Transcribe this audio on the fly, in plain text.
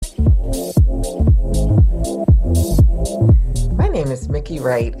is Mickey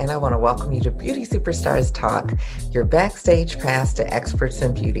Wright, and I want to welcome you to Beauty Superstars Talk, your backstage pass to experts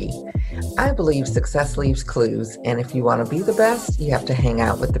in beauty. I believe success leaves clues, and if you want to be the best, you have to hang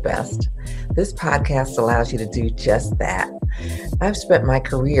out with the best. This podcast allows you to do just that. I've spent my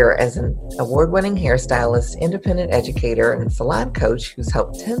career as an award-winning hairstylist, independent educator, and salon coach who's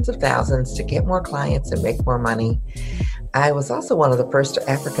helped tens of thousands to get more clients and make more money. I was also one of the first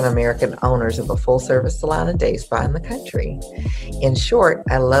African-American owners of a full-service salon and day spa in the country. In short,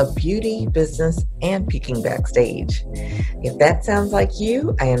 I love beauty, business, and peeking backstage. If that sounds like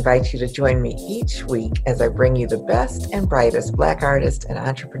you, I invite you to join me each week as I bring you the best and brightest Black artists and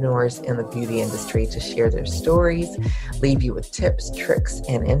entrepreneurs in the beauty industry to share their stories, leave you with tips, tricks,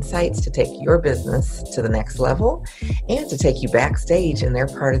 and insights to take your business to the next level and to take you backstage in their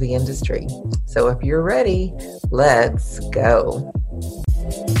part of the industry. So if you're ready, let's go.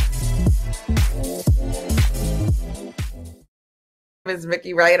 My name is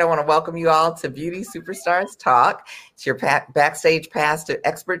Mickey Wright. I want to welcome you all to Beauty Superstars Talk. It's your backstage pass to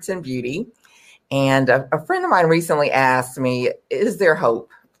experts in beauty. And a friend of mine recently asked me, is there hope?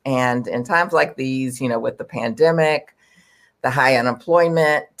 And in times like these, with the pandemic, the high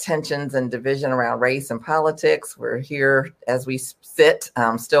unemployment, tensions and division around race and politics, we're here as we sit,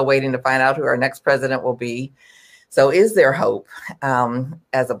 still waiting to find out who our next president will be. So is there hope?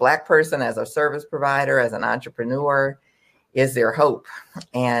 As a Black person, as a service provider, as an entrepreneur, is there hope?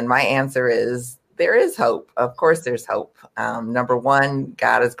 And my answer is there is hope. Of course, there's hope. Number one,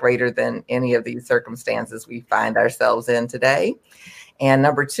 God is greater than any of these circumstances we find ourselves in today. And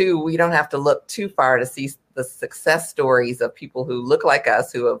number two, we don't have to look too far to see the success stories of people who look like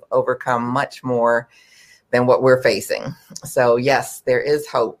us, who have overcome much more than what we're facing. So yes, there is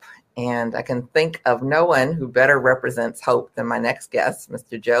hope. And I can think of no one who better represents hope than my next guest,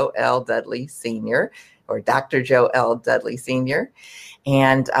 Mr. Joe L. Dudley Sr., or Dr. Joe L. Dudley Sr.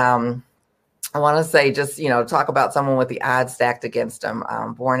 And I want to say just, talk about someone with the odds stacked against him,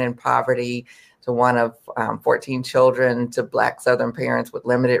 born in poverty, to one of 14 children, to Black Southern parents with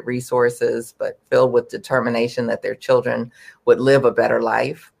limited resources, but filled with determination that their children would live a better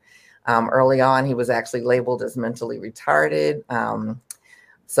life. Early on, he was actually labeled as mentally retarded.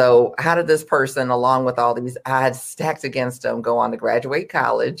 So how did this person, along with all these odds stacked against him, go on to graduate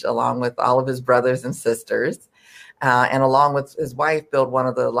college, along with all of his brothers and sisters, and along with his wife, build one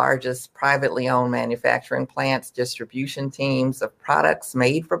of the largest privately owned manufacturing plants, distribution teams of products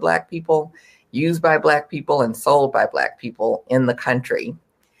made for Black people, used by Black people, and sold by Black people in the country.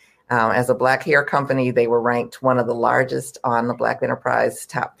 As a Black hair company, they were ranked one of the largest on the Black Enterprise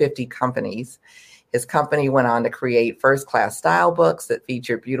top 50 companies. His company went on to create first-class style books that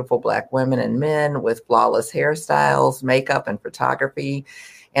featured beautiful Black women and men with flawless hairstyles, makeup, and photography,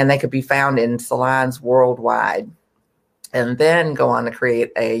 and they could be found in salons worldwide. And then go on to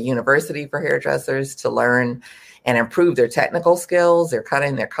create a university for hairdressers to learn and improve their technical skills, their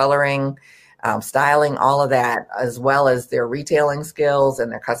cutting, their coloring, styling, all of that, as well as their retailing skills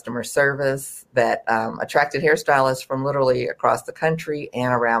and their customer service that attracted hairstylists from literally across the country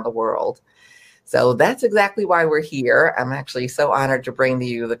and around the world. So that's exactly why we're here. I'm actually so honored to bring to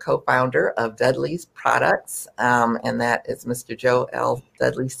you the co-founder of Dudley's Products, and that is Mr. Joe L.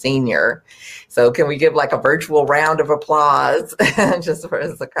 Dudley Sr. So can we give like a virtual round of applause just for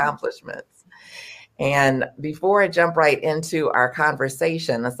his accomplishments? And before I jump right into our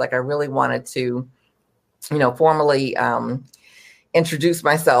conversation, it's like I really wanted to, formally introduce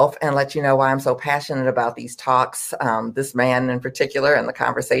myself and let you know why I'm so passionate about these talks, this man in particular, and the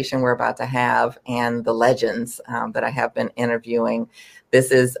conversation we're about to have, and the legends that I have been interviewing. This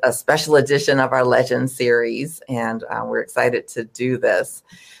is a special edition of our Legends series, and we're excited to do this.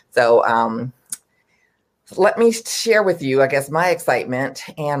 So let me share with you, I guess, my excitement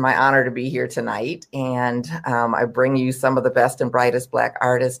and my honor to be here tonight. And I bring you some of the best and brightest Black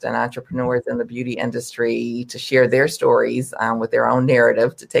artists and entrepreneurs in the beauty industry to share their stories with their own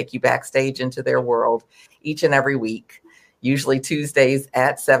narrative, to take you backstage into their world each and every week, usually Tuesdays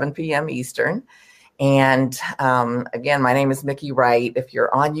at 7 p.m. Eastern. And again, my name is Mickey Wright. If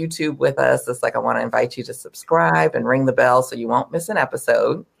you're on YouTube with us, it's like I want to invite you to subscribe and ring the bell so you won't miss an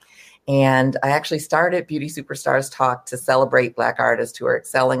episode. And I actually started Beauty Superstars Talk to celebrate Black artists who are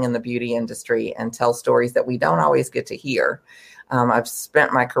excelling in the beauty industry and tell stories that we don't always get to hear. I've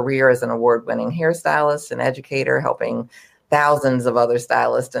spent my career as an award-winning hairstylist and educator, helping thousands of other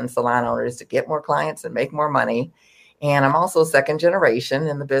stylists and salon owners to get more clients and make more money. And I'm also second generation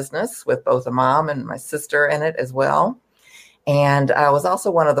in the business, with both a mom and my sister in it as well. And I was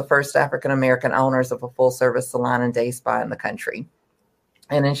also one of the first African-American owners of a full-service salon and day spa in the country.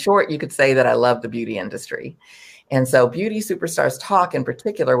 And in short, you could say that I love the beauty industry. And so Beauty Superstars Talk in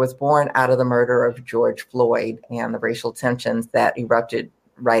particular was born out of the murder of George Floyd and the racial tensions that erupted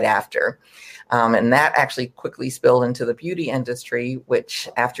right after. And that actually quickly spilled into the beauty industry, which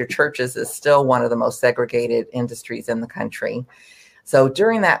after churches is still one of the most segregated industries in the country. So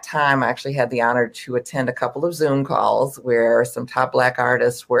during that time, I actually had the honor to attend a couple of Zoom calls where some top Black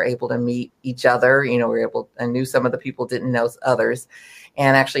artists were able to meet each other. I knew some of the people, didn't know others,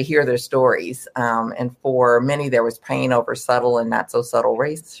 and actually hear their stories. And for many, there was pain over subtle and not so subtle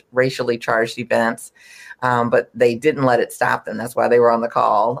racially charged events, but they didn't let it stop them. That's why they were on the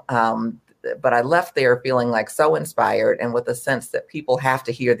call. But I left there feeling like so inspired and with a sense that people have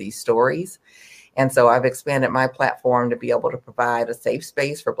to hear these stories. And so I've expanded my platform to be able to provide a safe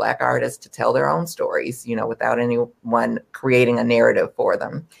space for Black artists to tell their own stories, without anyone creating a narrative for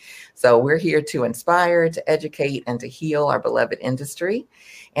them. So we're here to inspire, to educate, and to heal our beloved industry,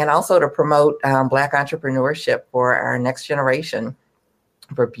 and also to promote Black entrepreneurship for our next generation,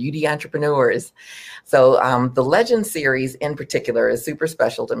 for beauty entrepreneurs. So the Legend series in particular is super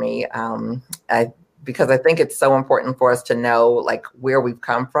special to me. Because I think it's so important for us to know like where we've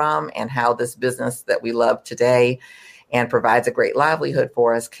come from and how this business that we love today and provides a great livelihood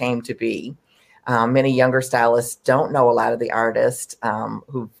for us came to be. Many younger stylists don't know a lot of the artists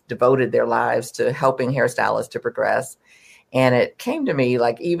who've devoted their lives to helping hairstylists to progress. And it came to me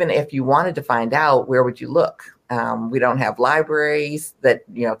like, even if you wanted to find out, where would you look? We don't have libraries that,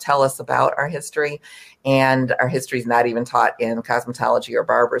 tell us about our history, and our history is not even taught in cosmetology or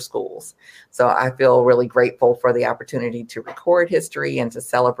barber schools. So I feel really grateful for the opportunity to record history and to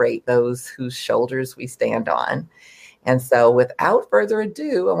celebrate those whose shoulders we stand on. And so without further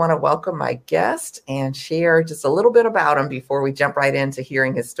ado, I want to welcome my guest and share just a little bit about him before we jump right into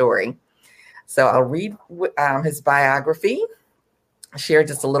hearing his story. So I'll read his biography, share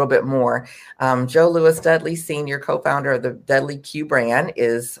just a little bit more. Joe Louis Dudley, Sr., co-founder of the Dudley Q brand,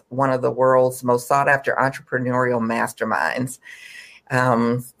 is one of the world's most sought-after entrepreneurial masterminds.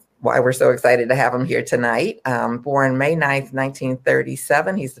 Why we're so excited to have him here tonight. Born May 9th,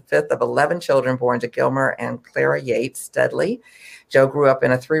 1937, he's the fifth of 11 children born to Gilmer and Clara Yates Dudley. Joe grew up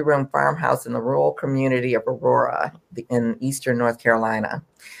in a 3-room farmhouse in the rural community of Aurora in eastern North Carolina.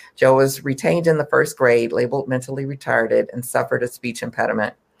 Joe was retained in the first grade, labeled mentally retarded, and suffered a speech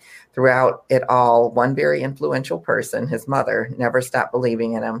impediment. Throughout it all, one very influential person, his mother, never stopped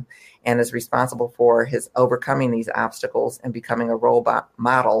believing in him and is responsible for his overcoming these obstacles and becoming a role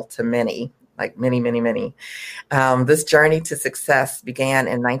model to many, like many, many, many. This journey to success began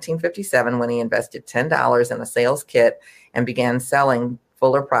in 1957 when he invested $10 in a sales kit and began selling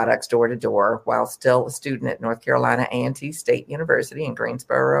Fuller products door to door while still a student at North Carolina A&T State University in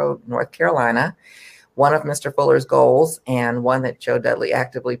Greensboro, North Carolina. One of Mr. Fuller's goals, and one that Joe Dudley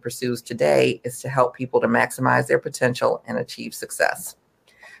actively pursues today, is to help people to maximize their potential and achieve success.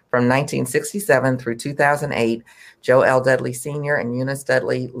 From 1967 through 2008, Joe L. Dudley Sr. and Eunice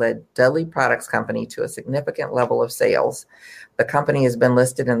Dudley led Dudley Products Company to a significant level of sales. The company has been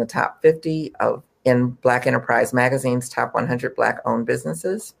listed in the top 50 in Black Enterprise Magazine's top 100 Black-owned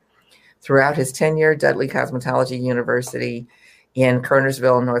businesses. Throughout his tenure, Dudley Cosmetology University in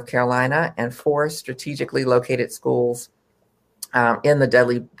Kernersville, North Carolina, and 4 strategically located schools in the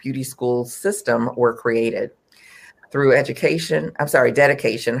Dudley Beauty School system were created. Through dedication,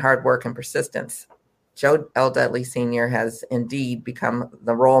 hard work, and persistence, Joe L. Dudley Sr. has indeed become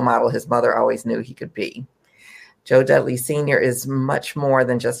the role model his mother always knew he could be. Joe Dudley Sr. is much more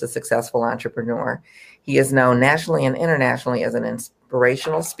than just a successful entrepreneur. He is known nationally and internationally as an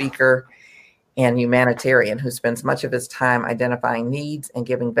inspirational speaker and humanitarian who spends much of his time identifying needs and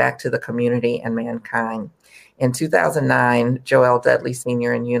giving back to the community and mankind. In 2009, Joe L. Dudley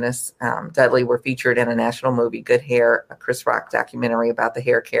Sr. and Eunice Dudley were featured in a national movie, Good Hair, a Chris Rock documentary about the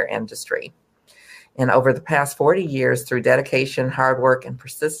hair care industry. And over the past 40 years, through dedication, hard work, and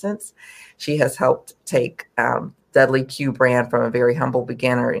persistence, she has helped take Dudley Q brand from a very humble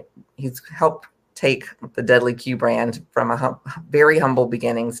beginner. He's helped take the Dudley Q brand from very humble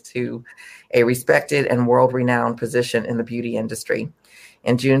beginnings to a respected and world-renowned position in the beauty industry.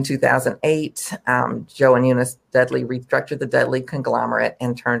 In June 2008, Joe and Eunice Dudley restructured the Dudley conglomerate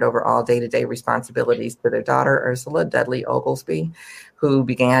and turned over all day-to-day responsibilities to their daughter, Ursula Dudley Oglesby, who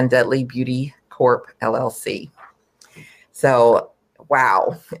began Dudley Beauty Corp. LLC. So,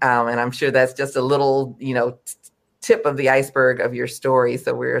 wow. And I'm sure that's just a little, tip of the iceberg of your story.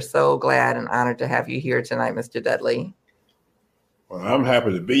 So we're so glad and honored to have you here tonight, Mr. Dudley. Well, I'm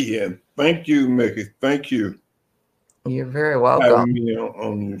happy to be here. Thank you, Mickey. Thank you. You're very welcome. Having me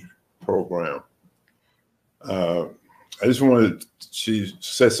on this program. I just wanted, she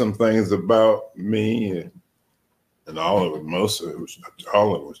said some things about me, and all of it, most of it was,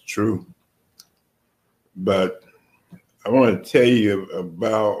 all of it was true. But I want to tell you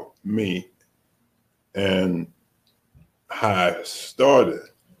about me and how I started.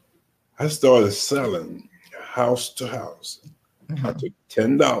 I started selling house to house. Mm-hmm. I took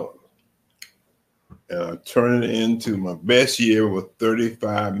 $10 and I turned it into my best year with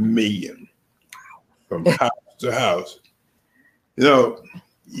 35 million from house to house. You know,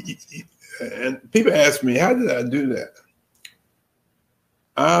 and people ask me, how did I do that?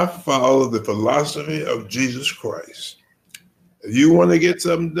 I follow the philosophy of Jesus Christ. If you want to get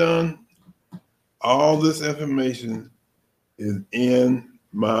something done, all this information is in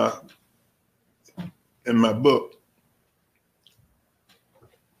my book.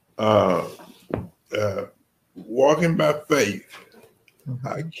 Walking by faith. Mm-hmm.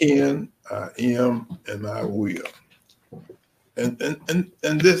 I can, I am, and I will. And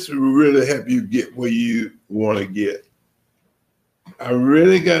this will really help you get where you want to get. I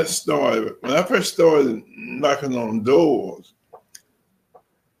really got started. When I first started knocking on doors,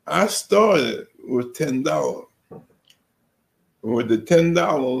 I started with $10. With the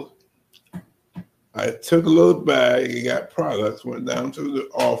 $10, I took a little bag and got products, went down to the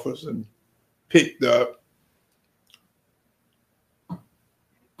office and picked up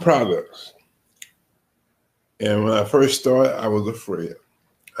products. And when I first started, I was afraid.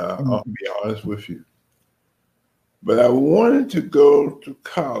 I'll be honest with you. But I wanted to go to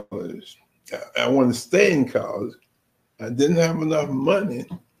college. I wanted to stay in college. I didn't have enough money.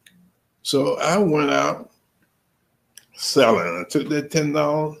 So I went out selling. I took that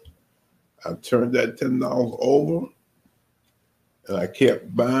 $10. I turned that $10 over. And I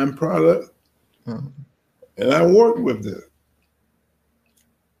kept buying product. Mm-hmm. And I worked with it.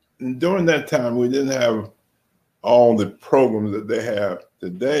 And during that time, we didn't have all the programs that they have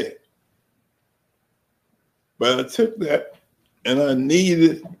today. But I took that and I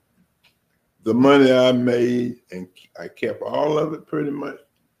needed the money I made, and I kept all of it pretty much.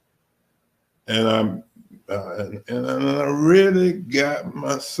 And I really got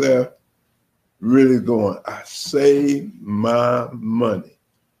myself really going. I saved my money.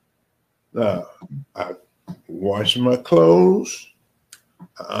 Now, I washed my clothes,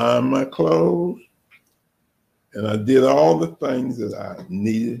 I ironed my clothes, and I did all the things that I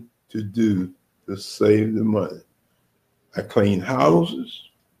needed to do to save the money. I cleaned houses.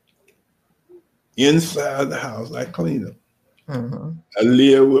 Inside the house, I cleaned them. Mm-hmm. I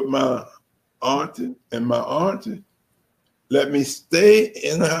lived with my auntie, and my auntie let me stay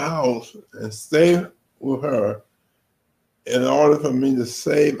in her house and stay with her in order for me to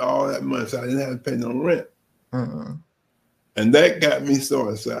save all that money so I didn't have to pay no rent. Mm-hmm. And that got me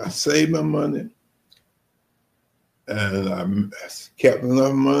started. So I saved my money, and I kept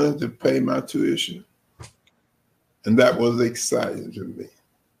enough money to pay my tuition. And that was exciting to me.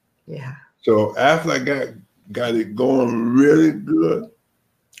 Yeah. So after I got it going really good,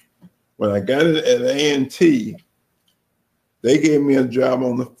 when I got it at A&T, they gave me a job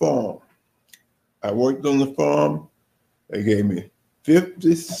on the farm. I worked on the farm. They gave me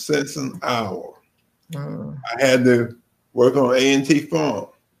 50 cents an hour. Mm-hmm. I had to work on A&T farm.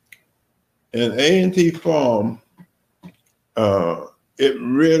 And A&T farm, it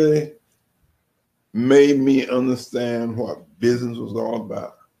really made me understand what business was all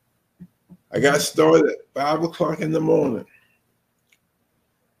about. I got started at 5 o'clock in the morning.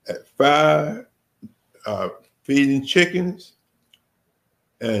 At 5, feeding chickens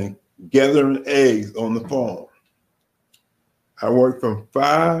and gathering eggs on the farm. I worked from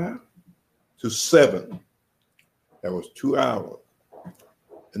 5 to 7. That was 2 hours.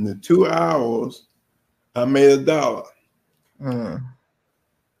 In the 2 hours, I made $1. Mm-hmm.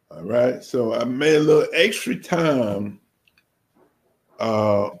 All right. So I made a little extra time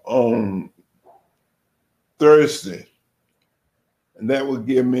on Thursday, and that would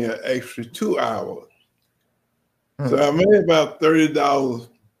give me an extra 2 hours. Mm-hmm. So I made about $30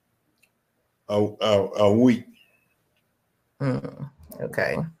 a week. Mm-hmm.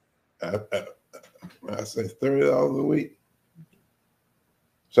 Okay. I say $30 a week.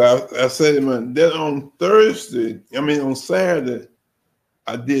 So I said to him, then on Saturday,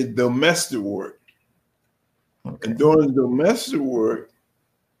 I did domestic work. Okay. And during domestic work,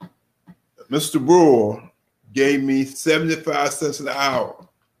 Mr. Brewer gave me 75 cents an hour.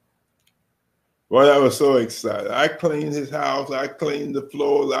 Well, I was so excited. I cleaned his house. I cleaned the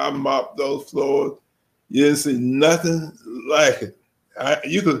floors. I mopped those floors. You didn't see nothing like it.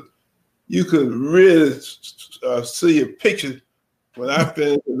 You could really see a picture when I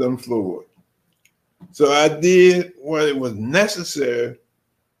finished with them floors. So I did what it was necessary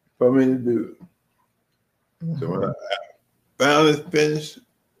for me to do. So when I finally finished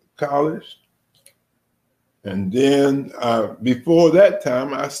college, and then before that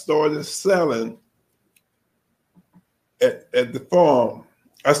time, I started selling at the farm.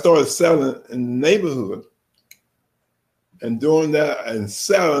 I started selling in the neighborhood. And doing that and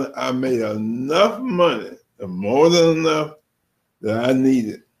selling, I made enough money, more than enough that I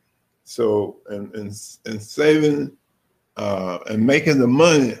needed. So, and saving and making the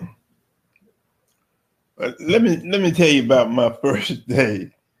money. Let me tell you about my first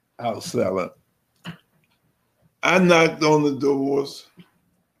day out selling. I knocked on the doors,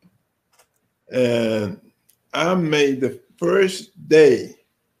 and I made the first day.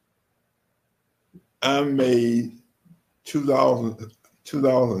 I made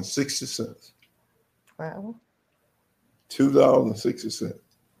 $2.60. Wow. $2.60.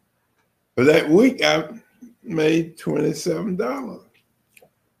 For that week, I made $27.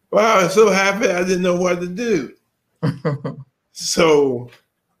 Well, I was so happy I didn't know what to do. So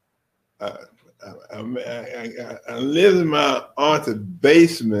I lived in my aunt's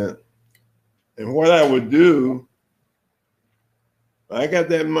basement, and what I would do, when I got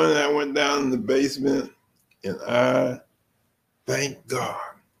that money, I went down in the basement, and I thank God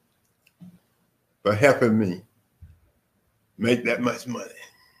for helping me make that much money.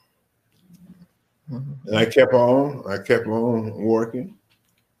 And I kept on working.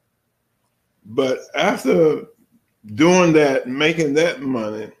 But after doing that, making that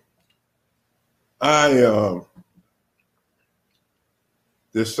money, I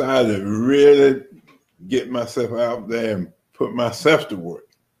decided to really get myself out there and put myself to work.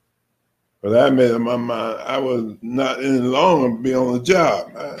 But I made up my mind I was not any longer be on the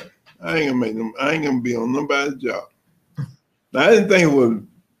job. I ain't gonna be on nobody's job. Now, I didn't think it was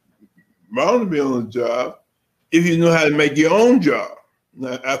wrong to be on the job if you know how to make your own job.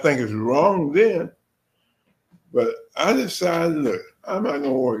 Now, I think it's wrong then, but I decided, look, I'm not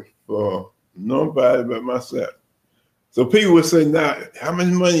gonna work for nobody but myself. So people would say, now, how much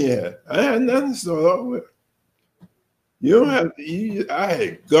money you had? I had nothing to start off with. You don't have to, I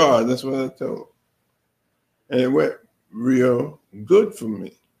had God, that's what I told them. And it went real good for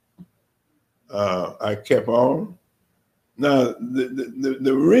me. I kept on. Now,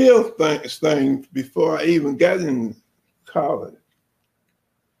 the real thing, before I even got in college,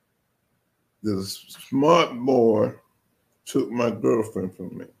 the smart boy took my girlfriend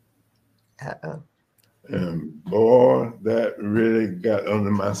from me. Uh-oh. And boy, that really got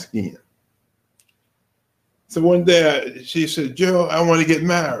under my skin. So one day she said, Joe, I want to get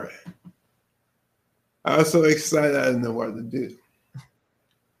married. I was so excited I didn't know what to do.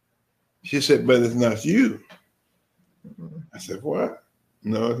 She said, but it's not you. I said, what?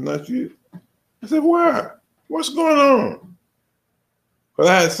 No, it's not you. I said, why? What's going on? Because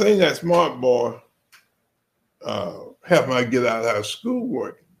I had seen that smart boy help me get out of school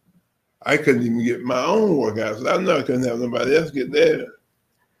work. I couldn't even get my own work out. So I know I couldn't have nobody else get there.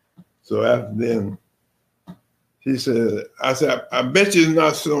 So after then, she said, I said, I bet you it's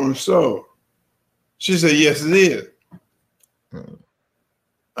not so-and-so. She said, yes, it is.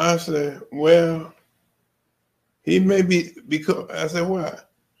 I said, well, he may be, because, I said, why?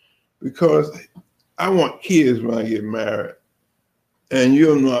 Because I want kids when I get married. And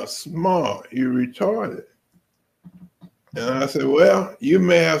you're not smart, you're retarded. And I said, well, you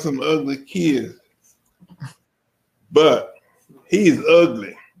may have some ugly kids, but he's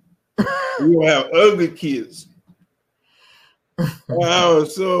ugly. You will have ugly kids. I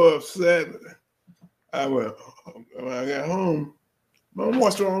was so upset. When I got home, Mom,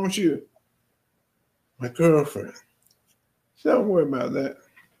 what's wrong with you? My girlfriend. She don't worry about that.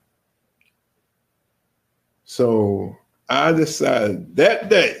 So I decided that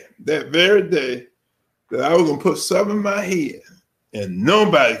day, that very day, that I was going to put something in my head and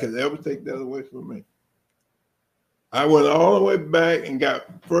nobody could ever take that away from me. I went all the way back and got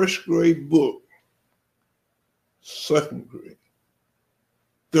first grade book, second grade,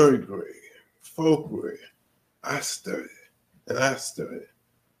 third grade, fourth grade. I studied and I studied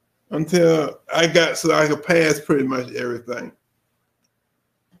until I got so I could pass pretty much everything.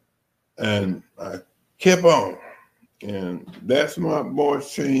 And I kept on. And that smart boy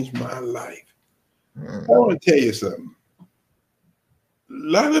changed my life. I want to tell you something. A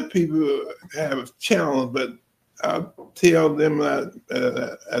lot of people have a challenge, but I'll tell them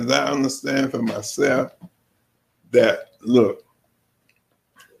that, as I understand for myself, that look,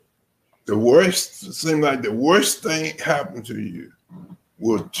 seems like the worst thing happened to you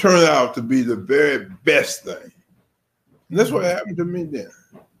will turn out to be the very best thing. And that's what happened to me then.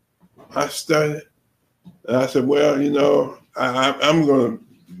 I studied, And I said, well, I'm going to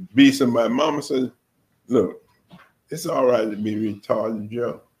be somebody. Mama said, look, it's all right to be retarded,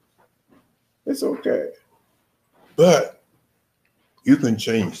 Joe. It's okay. But you can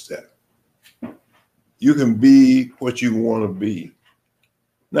change that. You can be what you want to be.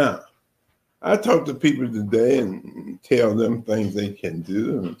 Now, I talk to people today and tell them things they can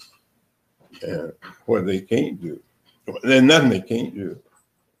do and what they can't do. There's nothing they can't do.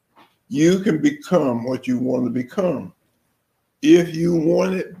 You can become what you want to become. If you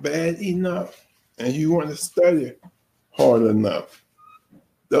want it bad enough and you want to study hard enough,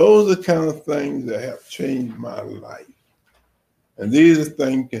 those are the kind of things that have changed my life. And these are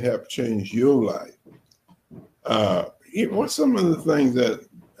things that can help change your life. What's some of the things that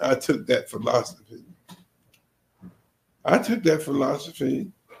I took that philosophy? I took that philosophy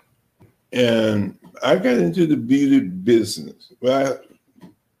and I got into the beauty business. Well, I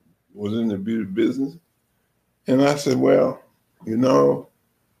was in the beauty business, and I said, well, I'm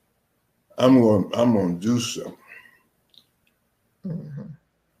going to do something. Mm-hmm.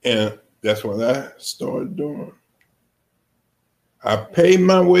 And that's what I started doing. I paid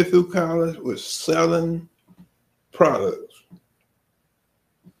my way through college with selling products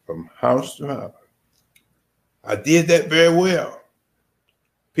from house to house. I did that very well.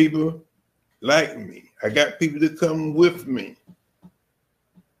 People liked me. I got people to come with me.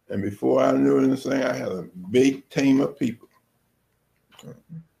 And before I knew anything, I had a big team of people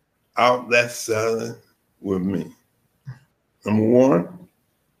out there selling with me. Number one,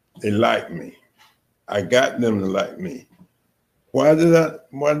 they liked me. I got them to like me. Why did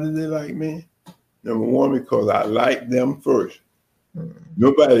they like me? Number one, because I liked them first. Mm-hmm.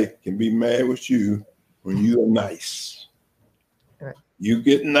 Nobody can be mad with you when you are nice. Right. You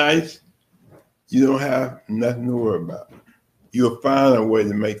get nice, you don't have nothing to worry about. You'll find a way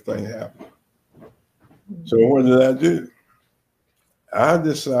to make things happen. Mm-hmm. So what did I do? I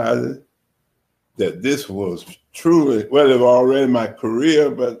decided that this was truly, well, it was already my career,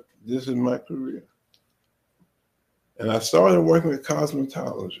 but this is my career. And I started working with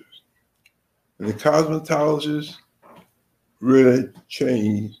cosmetologists. And the cosmetologists really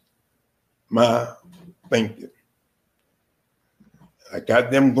changed my thinking. I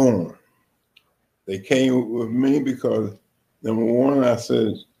got them going. They came with me because, number one, I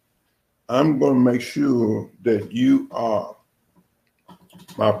said, I'm going to make sure that you are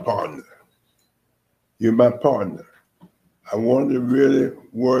my partner. You're my partner. I want to really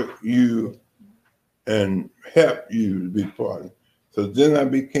work you and help you to be partner. So then I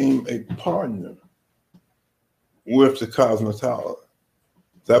became a partner with the cosmetologist.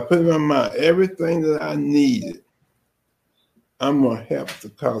 So I put in my mind, everything that I needed, I'm going to help the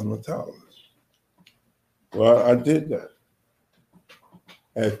cosmetologist. Well, I did that.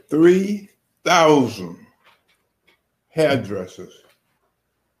 At 3,000 hairdressers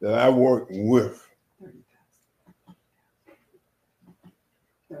that I worked with.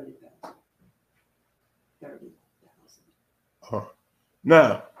 30,000.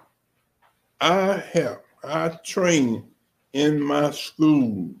 Now, I train in my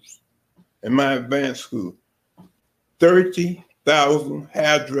schools, in my advanced school, 30,000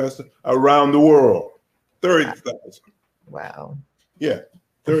 hairdressers around the world. 30,000. Wow. Yeah,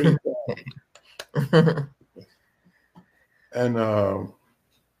 30,000. And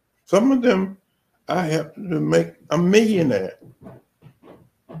some of them I helped to make a millionaire.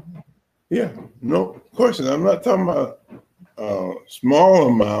 Yeah, no question. I'm not talking about a small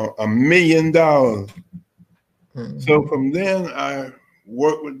amount, $1 million. Mm-hmm. So from then I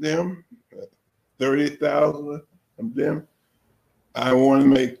worked with them, 30,000 of them. I want to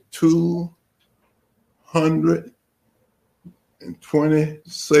make 220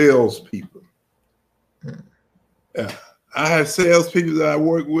 salespeople. Mm-hmm. Yeah, I had salespeople that I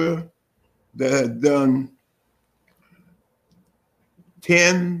worked with that had done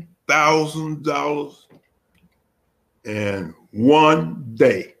 $10,000 in one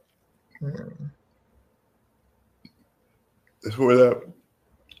day. Mm-hmm. That's where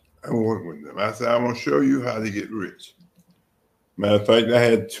I worked with them. I said, I want to show you how to get rich. Matter of fact, I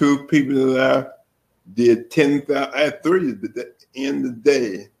had two people that I did 10,000. I had three in the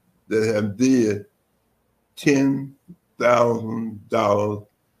day that have did $10,000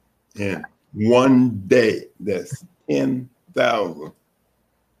 in one day. That's 10,000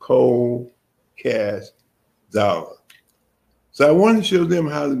 cold cash dollars. So I wanted to show them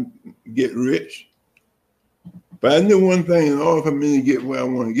how to get rich. But I knew one thing, in order for me to get where I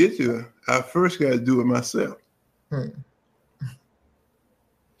want to get to, I first got to do it myself.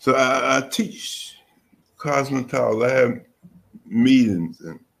 So I teach cosmetology. I have meetings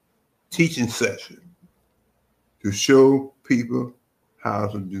and teaching sessions. to show people how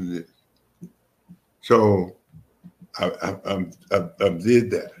to do this. So I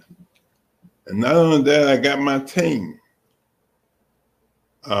did that. And not only that, I got my team.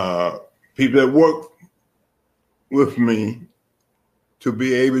 People that work with me to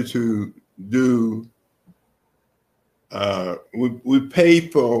be able to do. We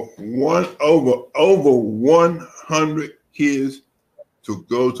paid for over 100 kids to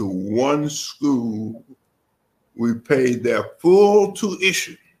go to one school. We paid their full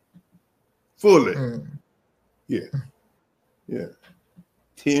tuition, fully. Yeah.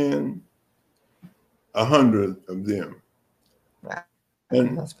 10, 100 of them. Wow.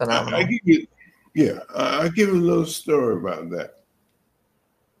 And that's phenomenal. I give you a little story about that.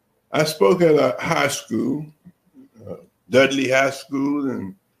 I spoke at a high school, Dudley High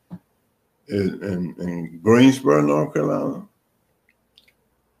School in Greensboro, North Carolina.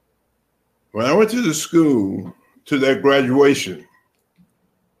 When I went to the school, to their graduation,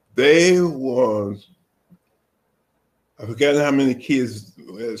 I forgot how many kids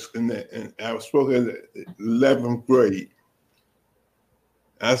and I spoke at the 11th grade.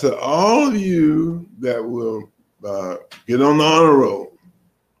 I said, all of you that will get on the honor roll,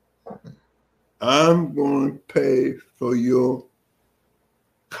 I'm going to pay for your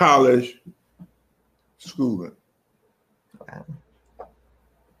college schooling. Wow.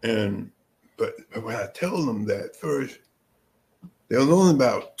 But when I told them that first, there was only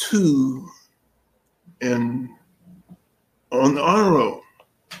about 2 on the honor roll.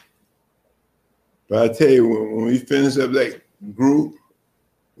 But I tell you, when we finished up that group,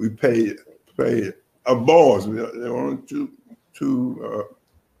 we paid our boys. There were only two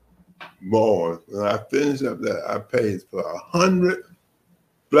boys. When I finished up that, I paid for 100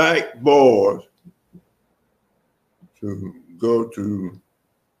 black boys to go to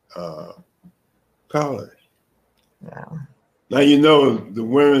college. Wow. Now, you know, the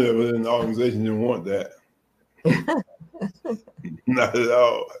women that were in the organization didn't want that. Not at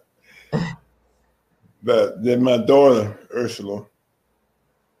all. But then my daughter, Ursula,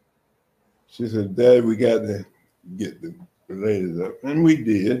 she said, Dad, we got to get the ladies up. And we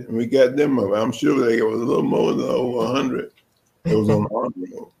did. And we got them up. I'm sure they was a little more than over 100. It was on the honor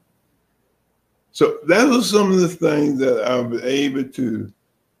roll. So that was some of the things that I was able to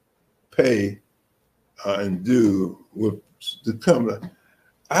pay and do with the company.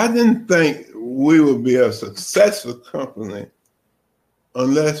 I didn't think we would be a successful company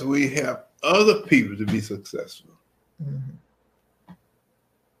unless we have other people to be successful. Mm-hmm.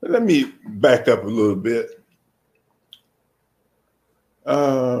 Let me back up a little bit.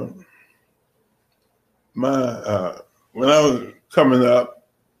 When I was coming up,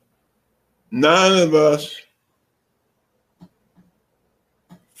 9 of us,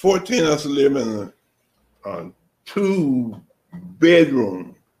 14 of us live in a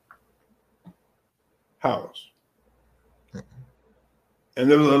 2-bedroom house. And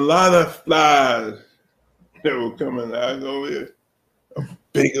there was a lot of flies that were coming out over here. A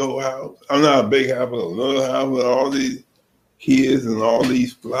big old house. I'm not a big house, but a little house with all these kids and all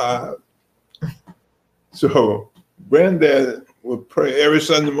these flies. So Granddad would pray every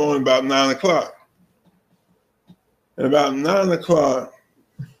Sunday morning about 9 o'clock. And about 9 o'clock,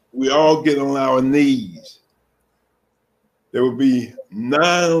 we all get on our knees. There would be 9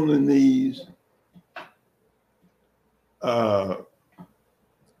 on the knees.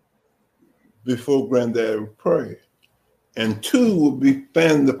 Before Granddad would pray. And 2 would be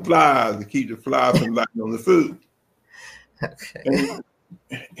fanning the flies to keep the flies from lighting on the food. Okay.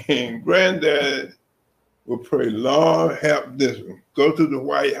 And Granddad would pray, Lord, help this one. Go to the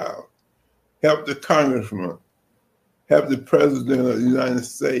White House. Help the congressman. Help the president of the United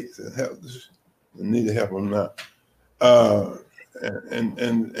States. And help this. I need to help him now.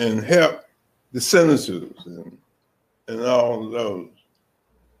 And help the senators and all of those.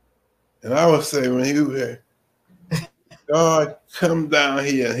 And I would say when he was there, God, come down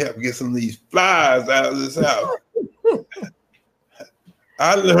here and help get some of these flies out of this house.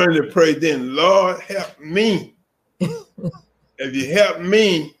 I learned to pray then, Lord, help me. If you help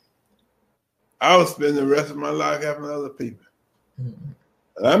me, I'll spend the rest of my life helping other people.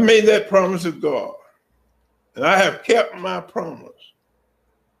 And I made that promise to God. And I have kept my promise.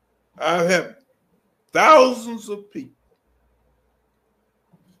 I've helped thousands of people.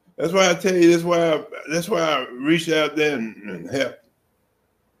 That's why I tell you, that's why I reached out there and helped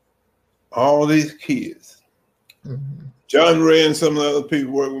all these kids. Mm-hmm. John Ray and some of the other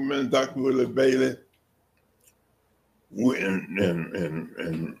people work with me, Dr. Willie Bailey,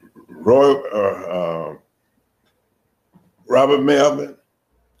 and Roy, Robert Melvin.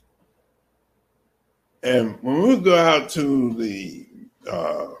 And when we go out to the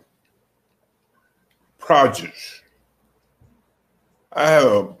projects, I have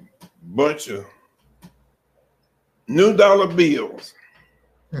a bunch of new dollar bills.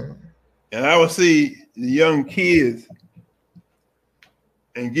 And I would see the young kids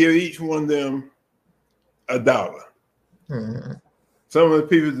and give each one of them $1. Some of the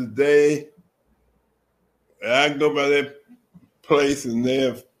people today, I go by their place and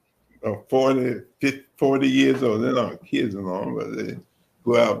they're 40 years old. They're not kids alone, but they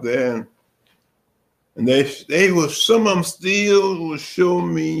go out there and they will, some of them still will show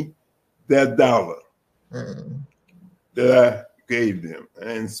me that $1 that I gave them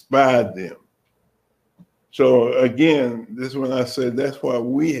and inspired them. So again, this is when I said that's what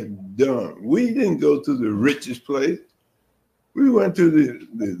we have done. We didn't go to the richest place. We went to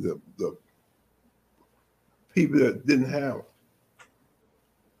the people that didn't have it.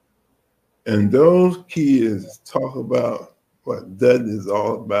 And those kids talk about what Dudley is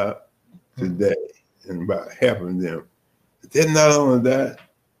all about today and about helping them. But then not only that,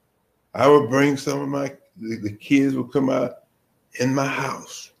 I would bring some of the kids would come out in my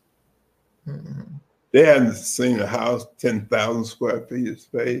house. They hadn't seen a house, 10,000 square feet of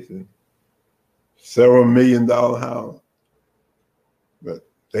space and several $1 million house. But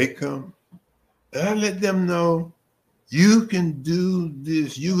they come and I let them know you can do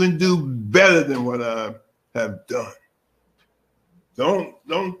this. You can do better than what I have done.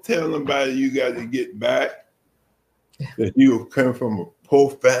 Don't tell nobody you got to get back, that you come from a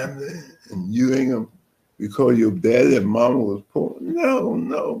poor family and you ain't gonna, because your daddy and mama was poor.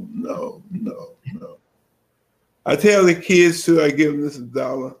 No. I tell the kids too, I give them this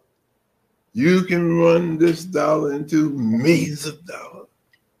 $1. You can run this $1 into millions of dollars.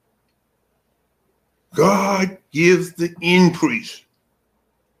 God gives the increase.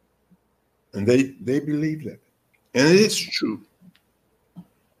 And they believe that. And it is true.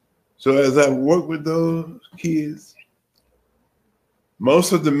 So as I work with those kids,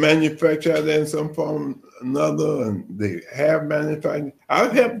 most of the manufacturers out there in some form or another, and they have manufacturing,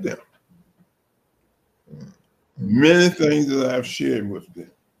 I've helped them. Many things that I've shared with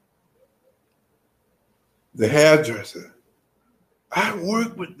them. The hairdresser, I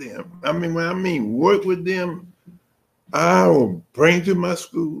work with them. I mean, when I mean work with them, I will bring to my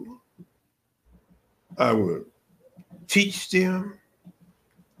school. I will teach them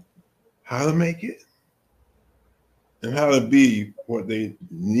how to make it and how to be what they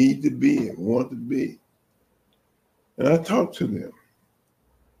need to be and want to be. And I talk to them.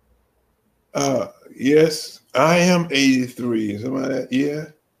 Yes, I am 83. Somebody, yeah.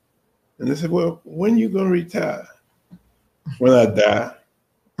 And they said, well, when are you going to retire? When I die.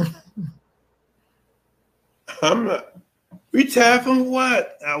 I'm not. Retire from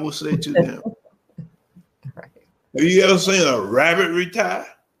what? I will say to them. Right. Have you ever seen a rabbit retire?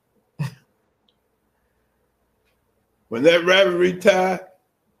 When that rabbit retires,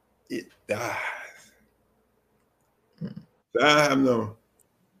 it dies. So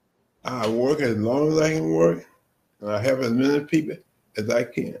I work as long as I can work, and I have as many people as I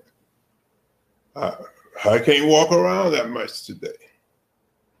can. I can't walk around that much today.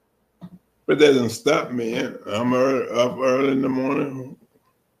 But that doesn't stop me. I'm up early in the morning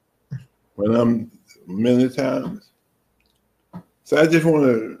when I'm many times. So I just want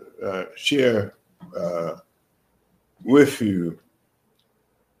to share with you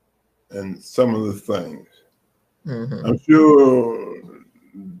and some of the things. Mm-hmm. I'm sure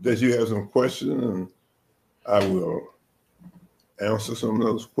that you have some questions, and I will answer some of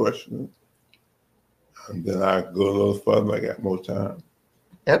those questions. And then I go a little further. I got more time.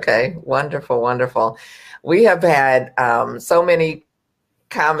 Okay, wonderful. We have had so many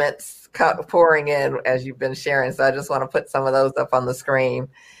comments pouring in as you've been sharing. So I just want to put some of those up on the screen,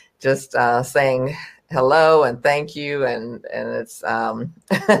 just saying hello and thank you. And it's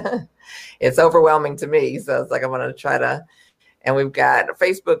it's overwhelming to me. So it's like I'm going to try to. And we've got a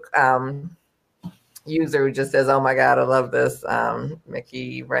Facebook user who just says, "Oh my God, I love this,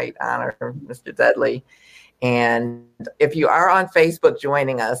 Mickey, right honor, Mr. Dudley." And if you are on Facebook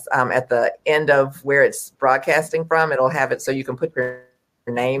joining us, at the end of where it's broadcasting from, it'll have it so you can put your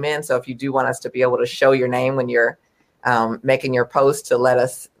name in. So if you do want us to be able to show your name when you're making your post, to let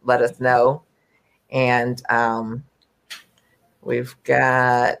us know. And we've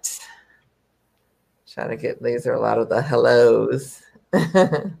got, trying to get, these are a lot of the hellos.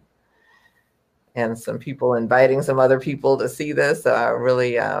 And some people inviting some other people to see this. So I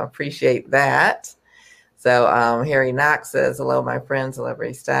really appreciate that. So Harry Knox says, hello, my friend,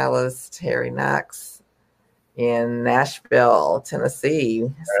 celebrity stylist, Harry Knox in Nashville, Tennessee.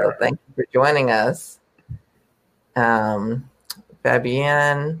 So thank you for joining us. um,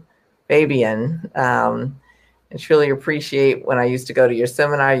 Fabian. I truly appreciate when I used to go to your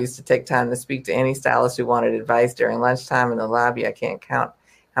seminar. I used to take time to speak to any stylist who wanted advice during lunchtime in the lobby. I can't count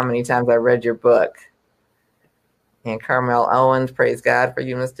how many times I read your book. And Carmel Owens, praise God for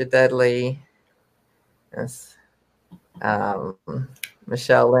you, Mr. Dudley. Yes.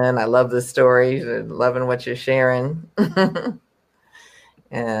 Michelle Lynn, I love this story. Loving what you're sharing. And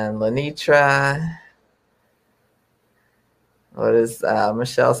Lenitra. What does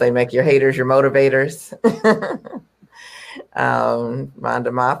Michelle say? Make your haters your motivators.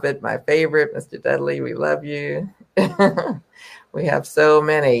 Rhonda Moffat, my favorite. Mr. Dudley, we love you. We have so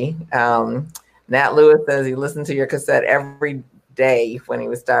many. Nat Lewis says he listened to your cassette every day when he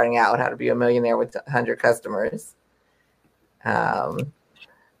was starting out, How to Be a Millionaire with 100 Customers.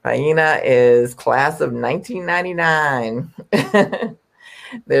 Raina is class of 1999.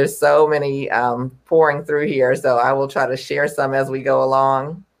 There's so many pouring through here, so I will try to share some as we go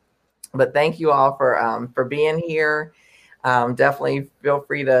along. But thank you all for being here. Definitely feel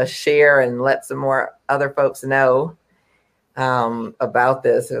free to share and let some more other folks know about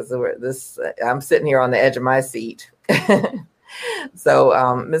this. I'm sitting here on the edge of my seat. So,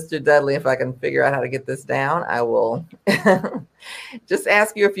 Mr. Dudley, if I can figure out how to get this down, I will just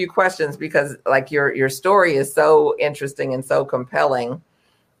ask you a few questions, because like your story is so interesting and so compelling.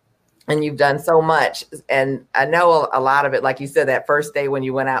 And you've done so much. And I know a lot of it, like you said, that first day when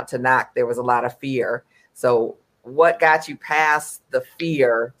you went out to knock, there was a lot of fear. So what got you past the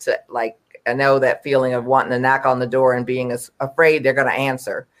fear to, like, I know that feeling of wanting to knock on the door and being afraid they're going to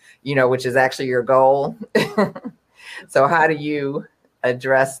answer, which is actually your goal. So how do you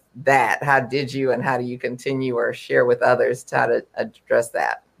address that? How did you, and how do you continue or share with others how to address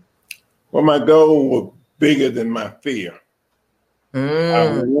that? Well, my goal was bigger than my fear.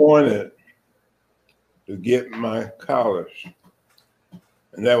 I wanted to get my college,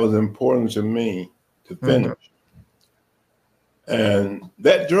 and that was important to me to finish. And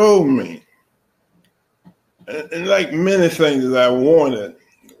that drove me. And like many things that I wanted,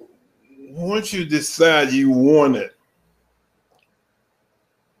 once you decide you want it,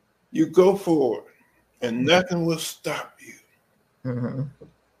 you go for it, and nothing will stop you.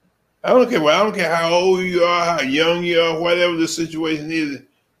 I don't care how old you are, how young you are, whatever the situation is.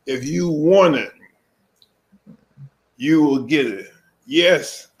 If you want it, you will get it.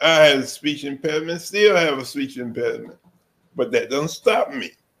 Yes, I had a speech impediment, still have a speech impediment, but that doesn't stop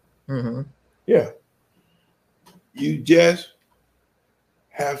me. Yeah. You just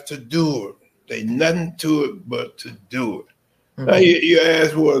have to do it. There's nothing to it but to do it. Now you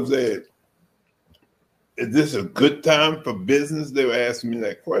ask, is this a good time for business? They were asking me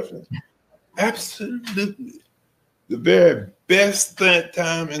that question. Absolutely. The very best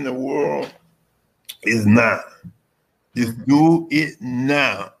time in the world is now. Just do it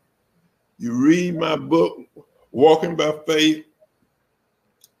now. You read my book, Walking by Faith.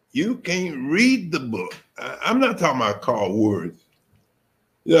 You can't read the book. I'm not talking about called words.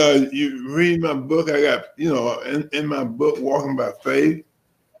 You read my book. I got, in my book, Walking by Faith,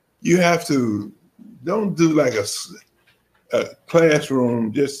 you have to, don't do like a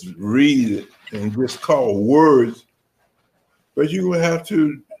classroom, just read it and just call words, but you will have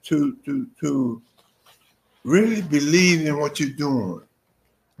to really believe in what you're doing.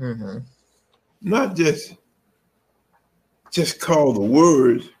 Not just call the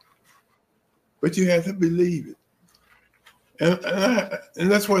words, but you have to believe it. And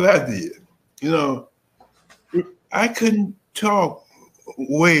that's what I did. I couldn't talk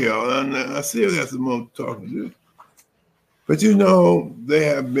well, and I still got some more talking to do. But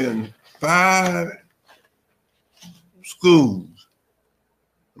there have been 5 schools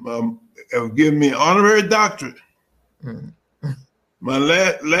have given me an honorary doctorate. My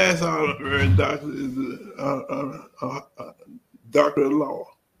last honorary doctorate is a doctor of law.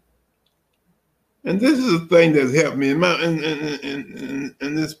 And this is a thing that's helped me. In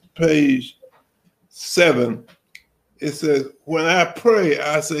this page 7, it says, when I pray,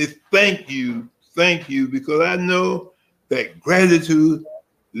 I say, thank you, because I know that gratitude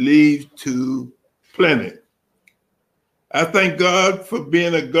leads to plenty. I thank God for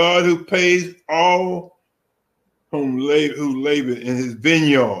being a God who pays all who labor in his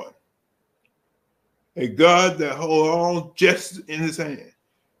vineyard. A God that holds all justice in his hand.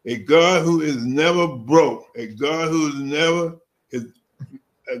 A God who is never broke. A God who is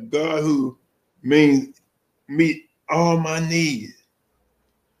a God who means meet all my needs.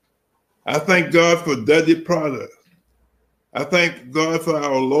 I thank God for Dudley products. I thank God for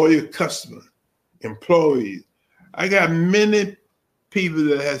our loyal customers, employees. I got many people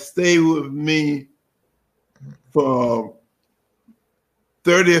that have stayed with me for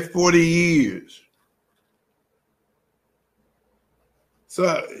 30 or 40 years.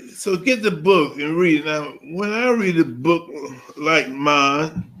 So get the book and read. Now, when I read a book like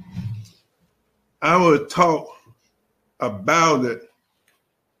mine, I will talk about it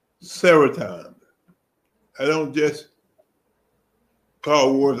several times. I don't just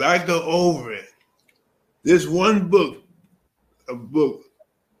call words. I go over it. This one book,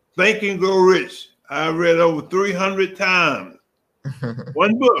 Think and Grow Rich, I read over 300 times.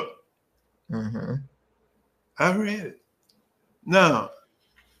 One book. Mm-hmm. I read it. Now,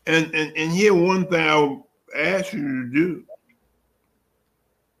 and here one thing I'll ask you to do.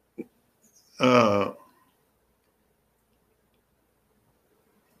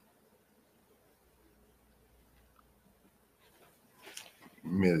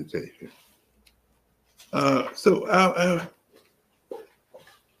 Meditation.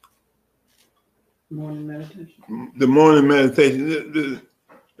 Morning meditation. The morning meditation.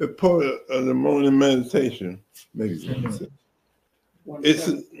 The part of the morning meditation, maybe. It's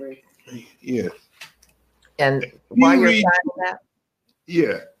yes. And while you're finding that,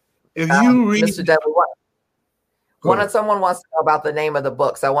 yeah. If you read, Mr. Dudley, someone wants to know about the name of the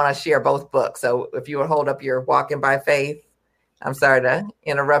books. I want to share both books. So if you would hold up your Walking by Faith, I'm sorry to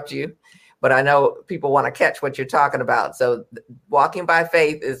interrupt you, but I know people want to catch what you're talking about. So Walking by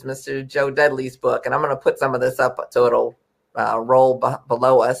Faith is Mr. Joe Dudley's book, and I'm going to put some of this up so it'll roll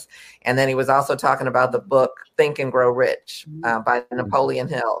below us. And then he was also talking about the book Think and Grow Rich by Napoleon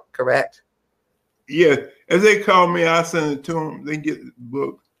Hill, correct? Yeah. If they call me, I'll send it to them. They get the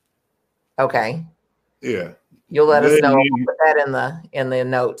book. Okay. Yeah. You'll let us know. We'll put that in the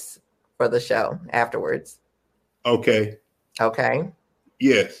notes for the show afterwards. Okay. Okay.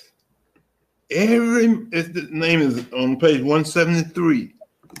 Yes. The name is on page 173,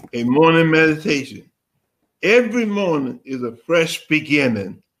 a morning meditation. Every morning is a fresh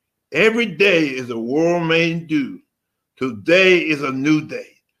beginning. Every day is a world made new. Today is a new day.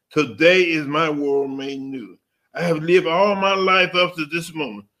 Today is my world made new. I have lived all my life up to this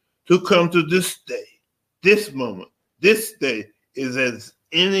moment to come to this day. This moment, this day is as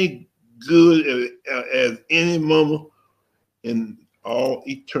any good as any moment in all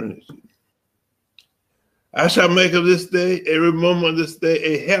eternity. I shall make of this day, every moment of this day,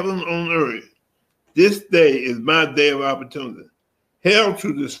 a heaven on earth. This day is my day of opportunity. Hail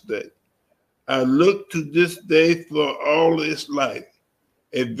to this day. I look to this day for all its life.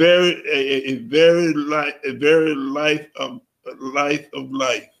 A very life of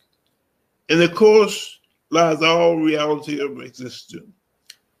life. In the course lies all reality of existence.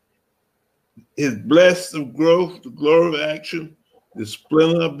 His blessed of growth, the glory of action, the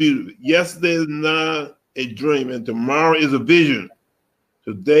splendor of beauty. Yesterday is not a dream, and tomorrow is a vision.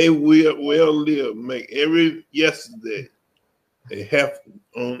 Today we will live, make every yesterday a heaven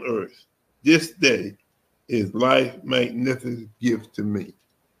on earth. This day is life's magnificent gift to me.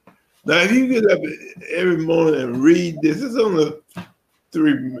 Now, if you get up every morning and read this, it's only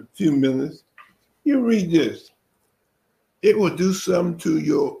few minutes. You read this. It will do something to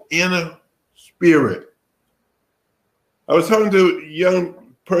your inner spirit. I was talking to a young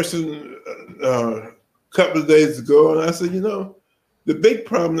person a couple of days ago, and I said, the big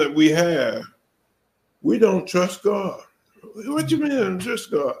problem that we have, we don't trust God. What do you mean I don't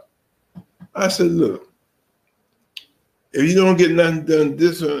trust God? I said, look, if you don't get nothing done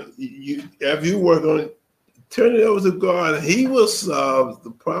this one, after you work on it, turn it over to God, and He will solve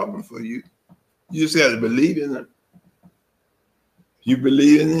the problem for you. You just got to believe in Him. If you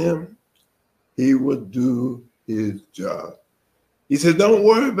believe in Him, He will do His job. He said, don't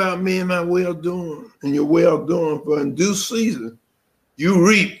worry about me and my well-doing and your well-doing, for in due season, you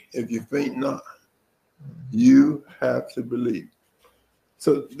reap if you faint not. You have to believe.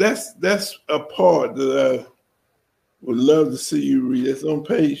 So that's a part that I would love to see you read. It's on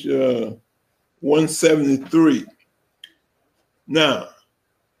page 173. Now,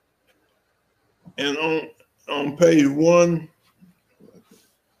 and on page 1,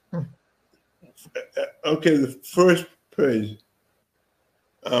 okay, the first page,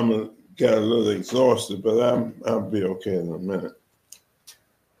 I'm got a little exhausted, but I'll be okay in a minute.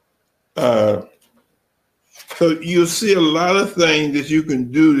 So you'll see a lot of things that you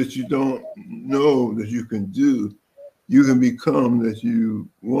can do that you don't know that you can do. You can become that you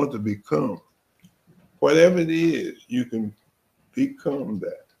want to become. Whatever it is, you can become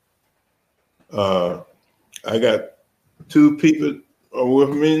that. I got 2 people are with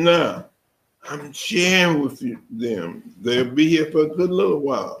me now. I'm sharing with them. They'll be here for a good little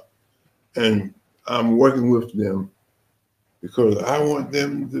while. And I'm working with them because I want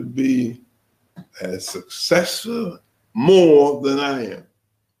them to be as successful more than I am,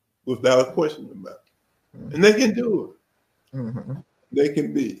 without a question about it. And they can do it. Mm-hmm. They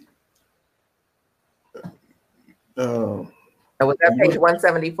can be. Was that page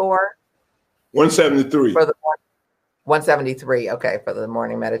 174? 173. For the 173, okay, for the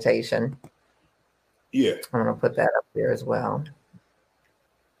morning meditation. Yeah. I'm going to put that up there as well.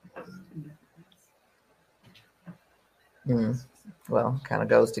 Well, kind of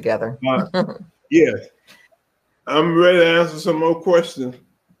goes together. Yes. I'm ready to answer some more questions.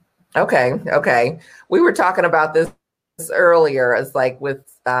 Okay. We were talking about this earlier. It's like with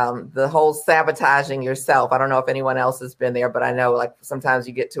the whole sabotaging yourself. I don't know if anyone else has been there, but I know like sometimes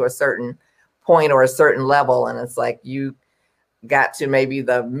you get to a certain point or a certain level and it's like you got to maybe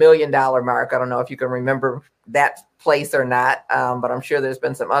the $1 million mark. I don't know if you can remember that place or not, but I'm sure there's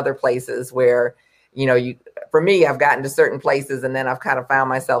been some other places where, for me, I've gotten to certain places and then I've kind of found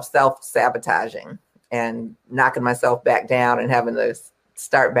myself self-sabotaging and knocking myself back down and having to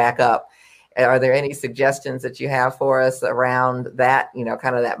start back up. Are there any suggestions that you have for us around that,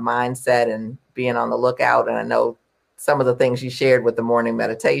 kind of that mindset and being on the lookout? And I know some of the things you shared with the morning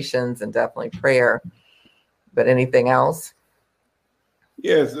meditations and definitely prayer, but anything else?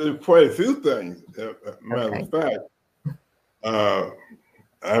 Yes, there's quite a few things. Matter of fact,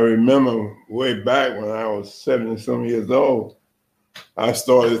 I remember way back when I was 70-some years old, I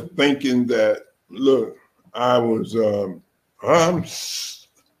started thinking that, look, I'm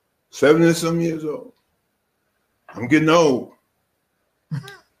 70-some years old. I'm getting old. I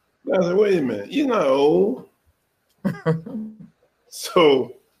said, wait a minute, you're not old.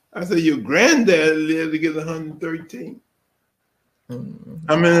 So I said, your granddad lived to get 113.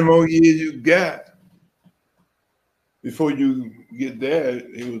 How many more years you got before you get there?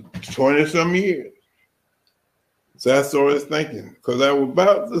 It was 20-some years. So I started thinking, because I was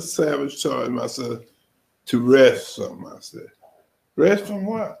about to sabotage myself to rest something. I said, rest from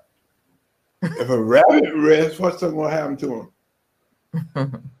what? If a rabbit rests, what's going to happen to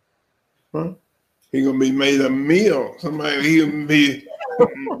him? Huh? He going to be made a meal. He going to be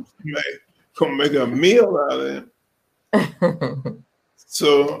going to make a meal out of him.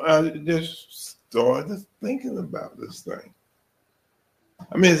 So I just started thinking about this thing.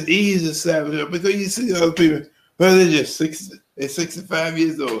 I mean, it's easy to sabotage because you see other people, well, they're just 60, they're 65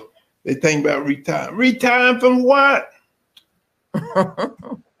 years old. They think about retiring. Retiring from what?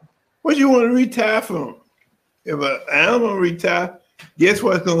 What do you want to retire from? If an animal retire, guess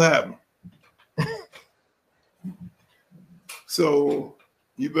what's going to happen? So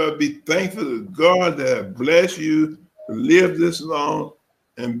you better be thankful to God that have blessed you to live this long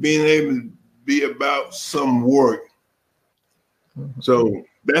and being able to be about some work. So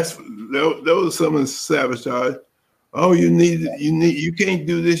those are some of the sabotage. Oh, you can't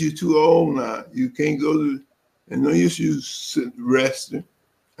do this. You're too old now. You can't go to, and no use you sit resting.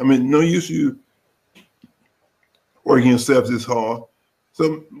 I mean, no use you working yourself this hard.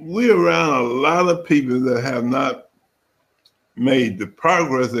 So we're around a lot of people that have not made the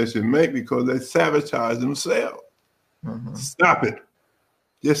progress they should make because they sabotage themselves. Mm-hmm. Stop it.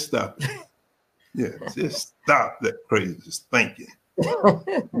 Just stop it. Yeah, just stop that crazy thinking.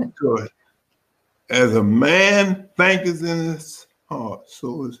 Because as a man thinketh in his heart,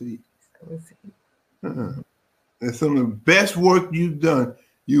 so is he. And some of the best work you've done,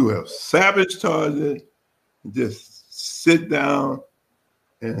 you have sabotaged it. Just sit down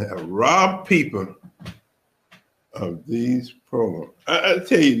and have robbed people of these programs. I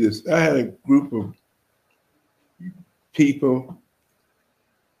tell you this, I had a group of people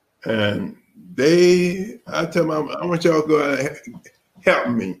and I tell them, I want y'all to go out and help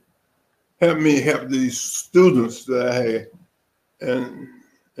me help these students that I had. And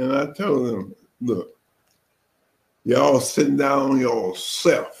I told them, look, y'all sitting down on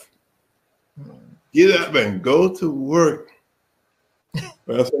yourself. Get up and go to work.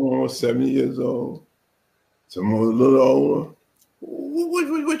 Well, someone was 70 years old. Someone was a little older.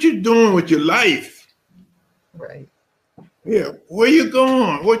 What you doing with your life? Right. Yeah, where you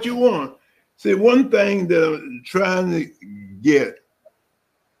going? What you want? See, one thing that I'm trying to get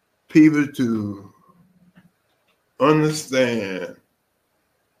people to understand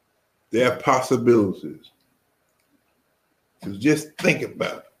their possibilities. To just think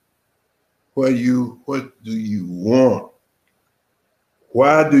about what do you want?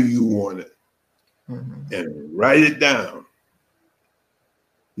 Why do you want it? Mm-hmm. And write it down.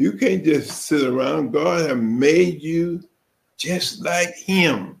 You can't just sit around. God has made you just like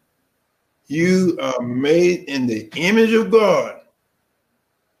him. You are made in the image of God.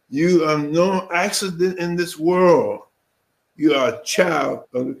 You are no accident in this world. You are a child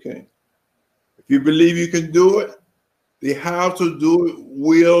of the King. you believe you can do it, the how to do it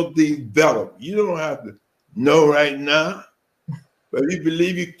will develop. You don't have to know right now, but if you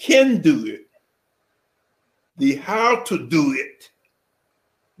believe you can do it, the how to do it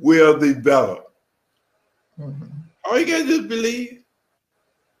will develop. Mm-hmm. All you got to do is believe.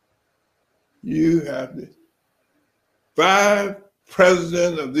 You have to. 5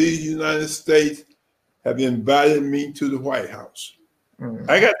 presidents of these United States have invited me to the White House. Mm-hmm.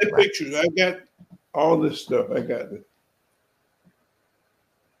 I got the pictures. I got all this stuff. I got it.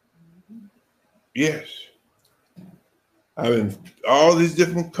 Yes. I'm in all these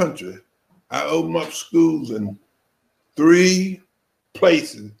different countries. I open up schools in 3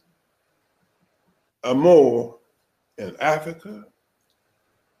 places or more in Africa,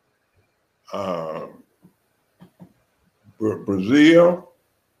 Brazil.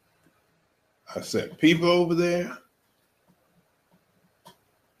 I sent people over there.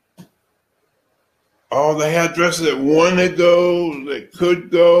 All the hairdressers that wanted to go, that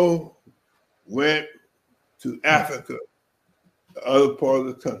could go, went to Africa, the other part of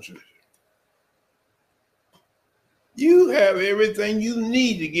the country. You have everything you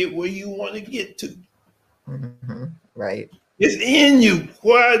need to get where you want to get to. Mm-hmm. Right. It's in you.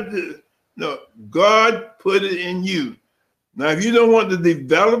 No, God put it in you. Now, if you don't want to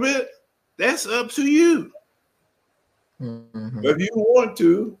develop it, that's up to you. Mm-hmm. But if you want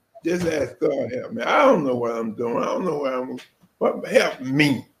to, just ask God, help me. I don't know what I'm doing. I don't know what help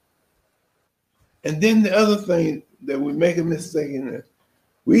me. And then the other thing that we make a mistake in is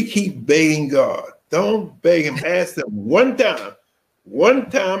we keep begging God. Don't beg him. Ask him one time. One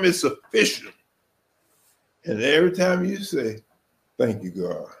time is sufficient. And every time you say, thank you,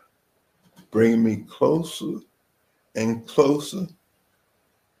 God, bring me closer and closer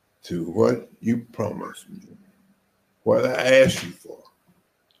to what you promised me, what I asked you for.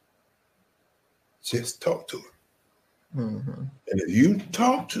 Just talk to him. Mm-hmm. And if you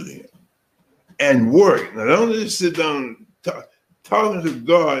talk to him and work, now don't just sit down. Talking to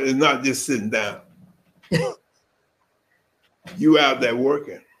God is not just sitting down. You out there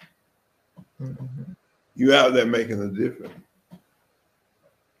working. Mm-hmm. You out there making a difference.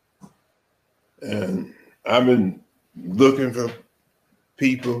 And I've been looking for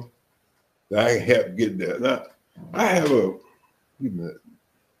people that I can help get there. Now, I have a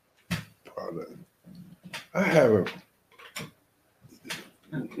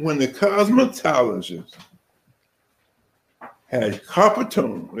when the cosmetologist had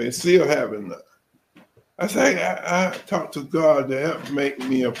Coppertone, they still having that. I think I talked to God to help make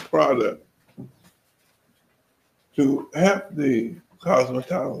me a product to help the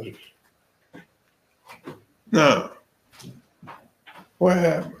cosmetologist. Now, what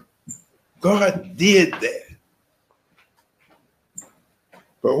happened? God did that.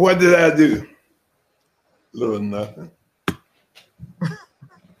 But what did I do? Little nothing.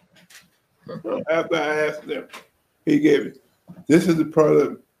 After I asked him, he gave it. This is the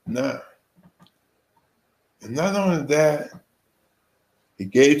product now. And not only that, he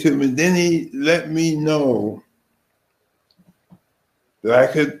gave it to me, then he let me know that I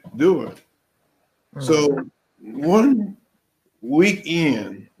could do it. Mm-hmm. So one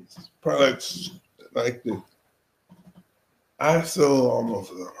weekend, products like this, I sold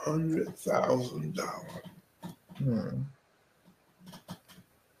almost $100,000. Mm-hmm.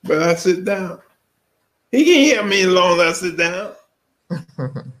 But I sit down. He can't help me as long as I sit down.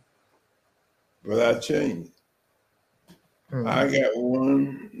 But I changed. Mm-hmm. I got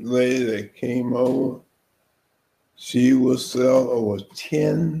one lady that came over. She will sell over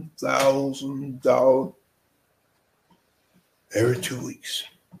 $10,000 every 2 weeks.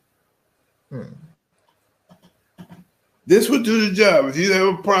 Mm-hmm. This would do the job. If you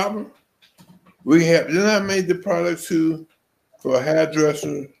have a problem, we have. Then I made the product too for a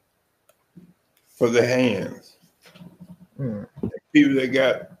hairdresser for the hands. Mm. People that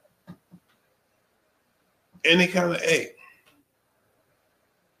got any kind of ache.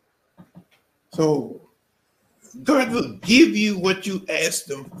 So God will give you what you asked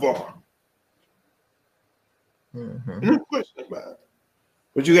them for. Mm-hmm. No question about it.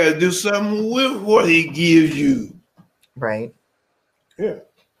 But you got to do something with what he gives you. Right. Yeah.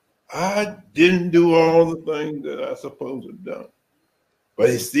 I didn't do all the things that I supposed to have done. But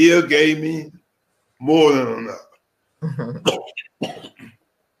he still gave me more than enough.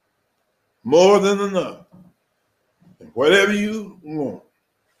 More than enough. And whatever you want.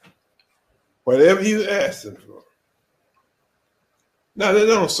 Whatever you ask him for. Now, they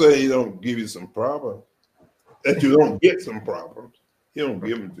don't say he don't give you some problems. That you don't get some problems. He don't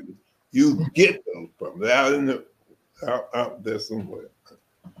give them to you. You get those problems. They're out there somewhere.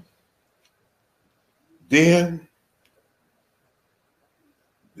 Then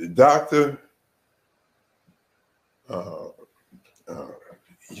the doctor, uh, uh,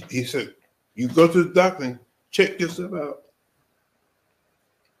 he said, you go to the doctor and check yourself out.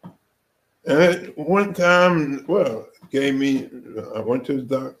 And at one time, well, I went to the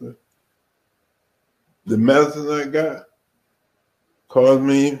doctor. The medicine I got caused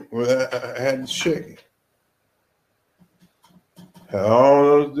me, well, I had to shake it. Had all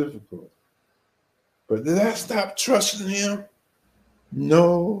those difficulties. But did I stop trusting him?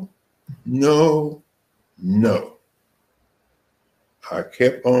 No, no, no. I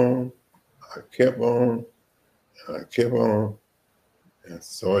kept on, I kept on, I kept on, and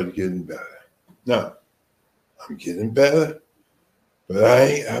started getting better. Now, I'm getting better, but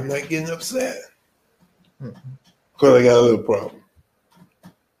I'm not getting upset. Because I got a little problem.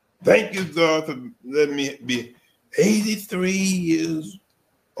 Thank you, God, for letting me be 83 years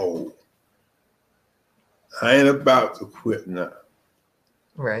old. I ain't about to quit now.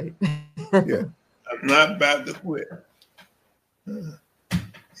 Right. Yeah, I'm not about to quit. You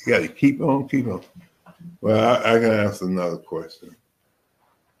got to keep on, keep on. Well, I can answer another question.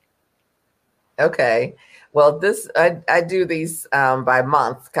 Okay. Well, I do these by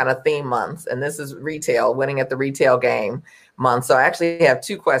month, kind of theme months, and this is retail, winning at the retail game month. So I actually have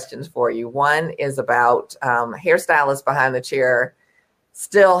two questions for you. One is about hairstylists behind the chair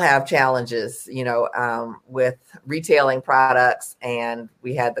still have challenges, with retailing products, and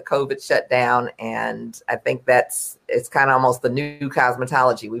we had the COVID shutdown, and I think it's kind of almost the new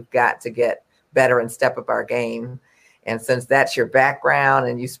cosmetology. We've got to get better and step up our game. And since that's your background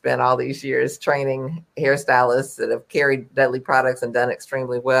and you spent all these years training hairstylists that have carried Dudley products and done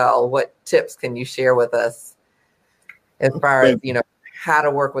extremely well, what tips can you share with us as far as, how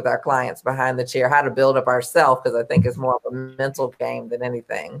to work with our clients behind the chair, how to build up ourselves? Because I think it's more of a mental game than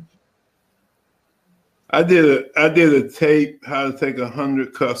anything. I did a tape, how to take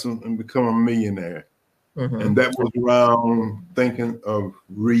 100 customers and become a millionaire. Mm-hmm. And that was around thinking of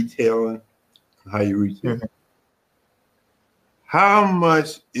retailing, how you retail. Mm-hmm. How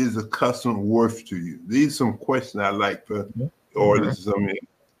much is a customer worth to you? These are some questions I like for orders. Mm-hmm. I mean,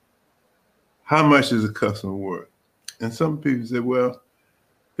 how much is a customer worth? And some people say, well,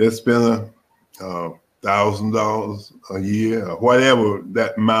 they spend $1,000 a year or whatever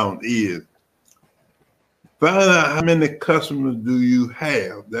that amount is. Find out how many customers do you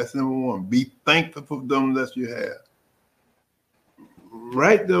have. That's number one. Be thankful for them that you have.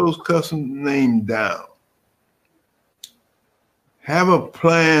 Write those customer names down. Have a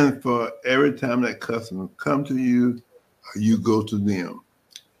plan for every time that customer come to you or you go to them.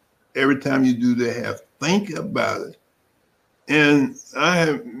 Every time you do that, think about it. And I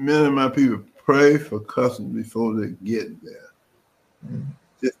have many of my people pray for customers before they get there.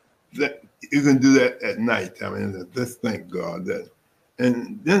 Mm-hmm. You can do that at night. I mean, just thank God that.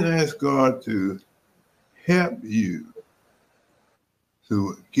 And then ask God to help you,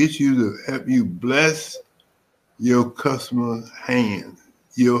 to get you to help you bless your customer's hands,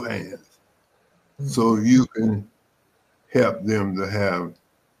 your hands, so you can help them to have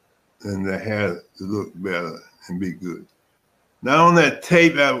and the hair to look better and be good. Now on that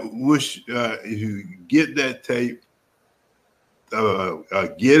tape, I wish if you get that tape,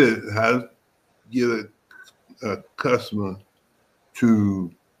 get it, how to get a customer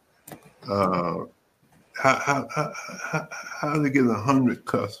to how to get 100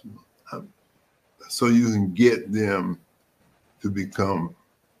 customers. So you can get them to become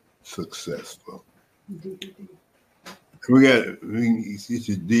successful. We can get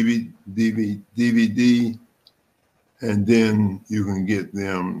your DVD, and then you can get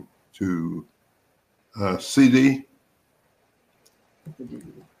them to CD.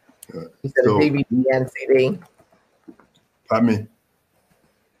 You said a DVD and CD. I mean,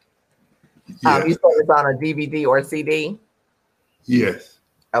 yes. You said it's on a DVD or CD? Yes.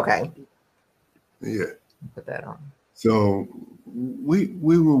 Okay. Yeah. Put that on. So we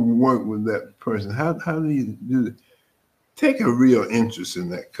will work with that person. How do you do that? Take a real interest in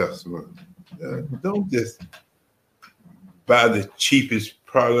that customer. Don't just buy the cheapest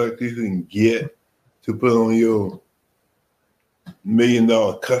product you can get to put on your $1 million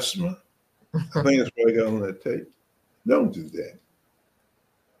customer. I think that's what I got on that tape. Don't do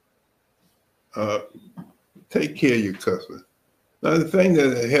that. Take care of your customer. Now, the thing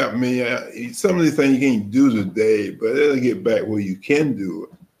that helped me, some of the things you can't do today, but it'll get back where you can do it.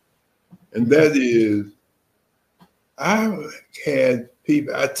 And that is, I had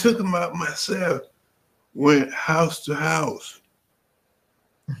people, I took them out myself, went house to house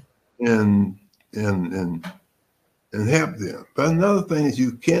and and help them. But another thing is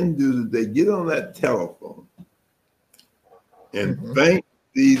you can do today, get on that telephone and thank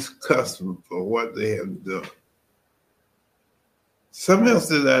these customers for what they have done. Something else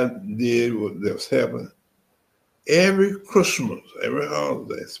that I did that was happening every Christmas, every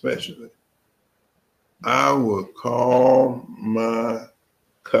holiday especially, I would call my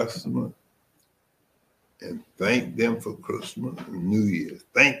customers and thank them for Christmas and New Year's.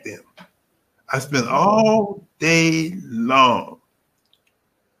 Thank them. I spent all day long.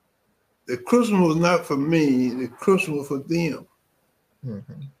 The Christmas was not for me, the Christmas was for them.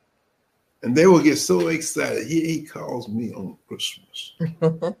 Mm-hmm. And they would get so excited. He calls me on Christmas.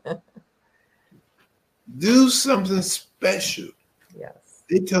 Do something special. Yes.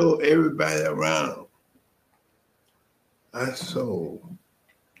 They told everybody around. I sold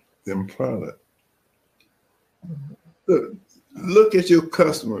them product. Look at your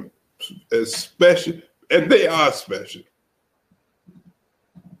customer as special, and they are special.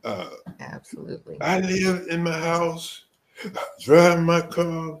 Absolutely. I live in my house, drive my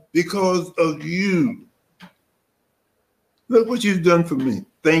car because of you. Look what you've done for me.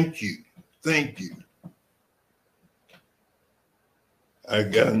 Thank you. Thank you. I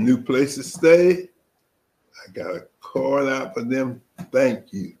got a new place to stay. I got a card out for them.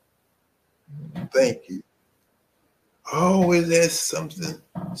 Thank you. Thank you. Always there's something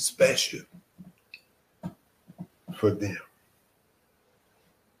special for them.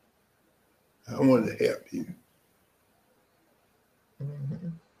 I want to help you. Mm-hmm.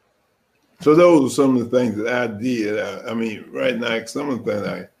 So those are some of the things that I did. I mean, right now, some of the things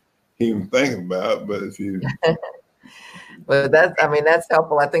I can't even think about, but if you... Well, that's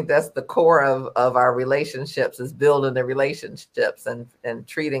helpful. I think that's the core of our relationships, is building the relationships and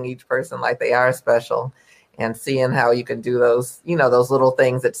treating each person like they are special, and seeing how you can do those, those little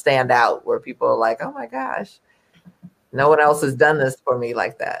things that stand out where people are like, oh my gosh, no one else has done this for me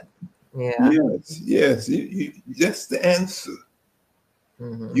like that. Yeah. Yes. You that's the answer.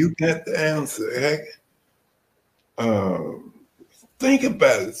 Mm-hmm. You got the answer. Heck, think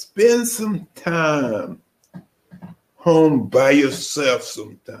about it. Spend some time home by yourself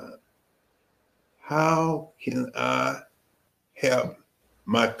sometime. How can I help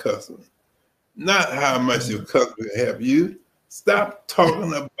my customer? Not how much your customer can help you. Stop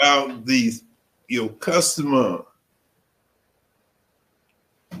talking about your customer.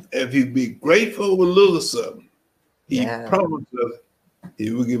 If you be grateful with little something, he promised us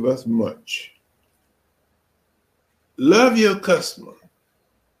he will give us much. Love your customer.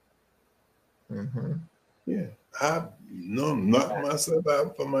 Mm-hmm. Yeah. I knock myself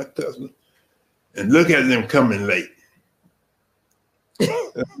out for my customer and look at them coming late.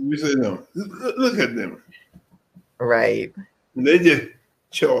 You say, no, look at them. Right. And they just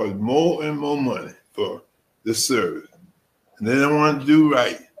charge more and more money for the service. And they don't want to do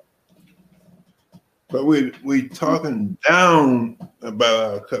right. But we talking down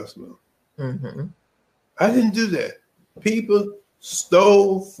about our customer. Mm-hmm. I didn't do that. People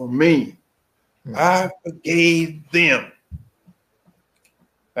stole from me. Mm-hmm. I forgave them.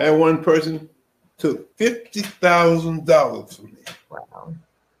 I had one person took $50,000 from me. Wow.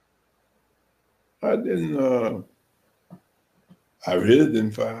 I didn't. I really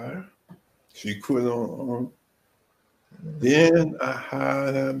didn't fire her. She quit on. Mm-hmm. Then I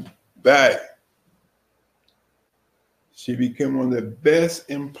hired her back. She became one of the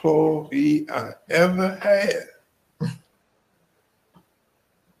best employees I ever had.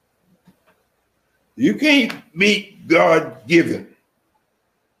 You can't beat God-given.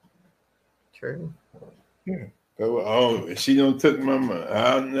 True. Yeah. Oh, she don't took my money.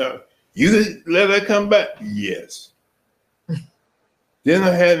 I don't know. You let her come back? Yes. Then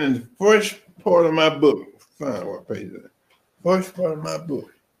I had in the first part of my book, find what page that. First part of my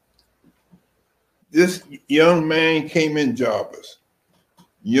book. This young man came in jobless.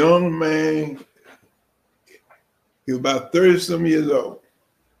 Young man, he was about 30-some years old.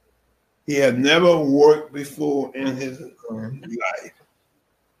 He had never worked before in his life.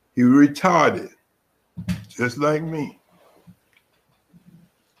 He retarded, just like me.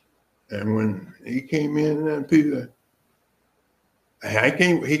 And when he came in, and people,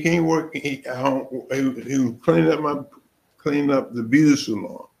 he can't work. He was cleaning up the beauty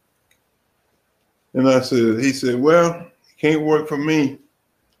salon. And he said, well, he can't work for me.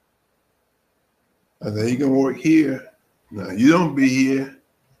 I said, he can work here. Now, you don't be here.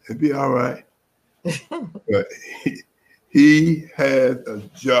 It'll be all right. But he had a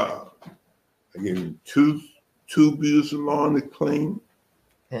job. I gave him two beauty salons to clean.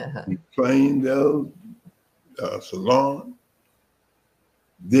 Uh-huh. He cleaned the salon.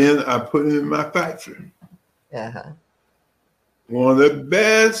 Then I put him in my factory. Uh-huh. One of the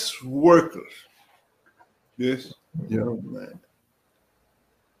best workers, this young man.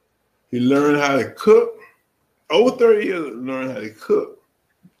 He learned how to cook. Over 30 years, learned how to cook.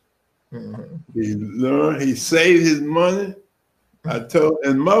 He saved his money. I told,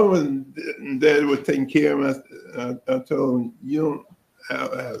 and mother and dad were taking care of him. I told him, you don't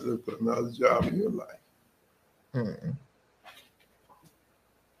have to look for another job in your life.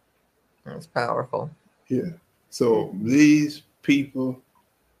 That's powerful. Yeah. So these people,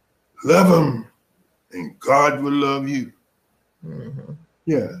 love them, and God will love you.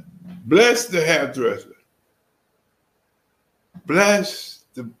 Yeah. Bless the hairdresser. Bless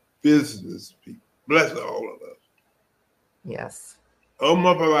the business people. Bless all of us. Yes. Open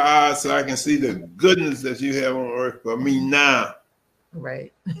up our eyes so I can see the goodness that you have on earth for me now.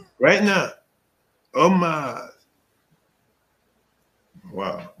 Right. Right now. Open my eyes.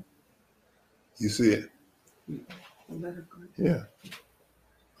 Wow. You see it? Yeah.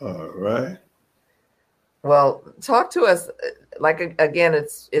 All right. Well, talk to us. Like, again,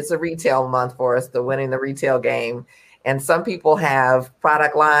 it's a retail month for us, the winning the retail game. And some people have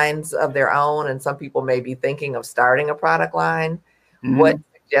product lines of their own, and some people may be thinking of starting a product line. What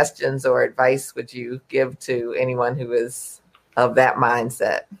suggestions or advice would you give to anyone who is of that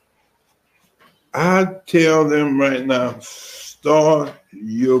mindset? I tell them right now, start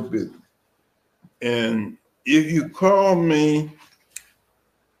your business. And if you call me,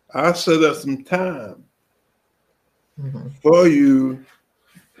 I'll set up some time for you.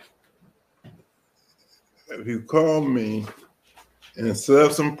 If you call me and set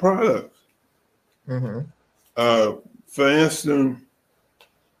up some products. For instance,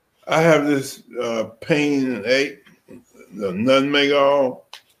 I have this pain and ache, the nutmeg oil.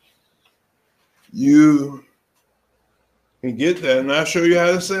 You can get that, and I'll show you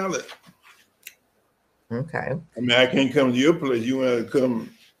how to sell it. Okay. I mean, I can't come to your place. You want to come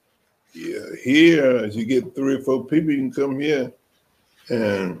here, as you get 3 or 4 people, you can come here,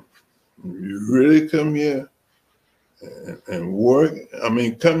 and you really come here and work. I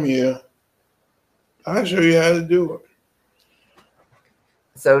mean, come here. I'll show you how to do it.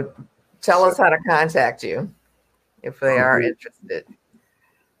 So tell us how to contact you if they are interested.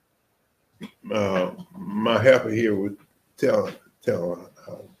 My helper here would tell her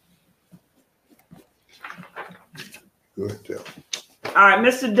how. Go ahead, tell. All right,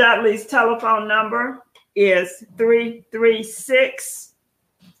 Mr. Dudley's telephone number is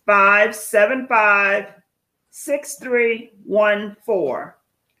 336-575-6314.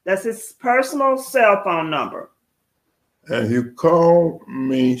 That's his personal cell phone number. And if you call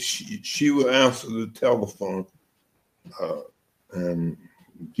me, she will answer the telephone and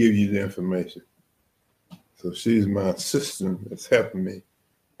give you the information. So she's my assistant that's helping me.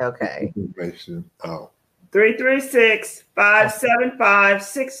 Okay. Get the information out.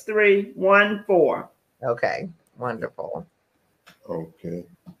 336-575-6314. Okay. Wonderful. Okay.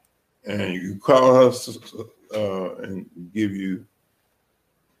 And you call us and give you.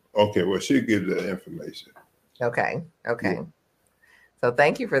 Okay, well, she'll give that information. Okay. Okay. Yeah. So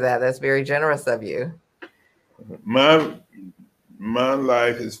thank you for that. That's very generous of you. My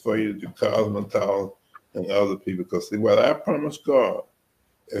life is for you to cosmetology and other people, because what I promised God,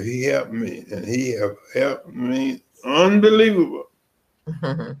 if He helped me, and He have helped me unbelievable.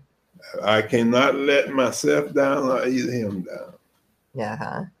 I cannot let myself down or either Him down.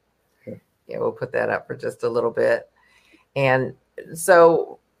 Yeah. Yeah, we'll put that up for just a little bit. And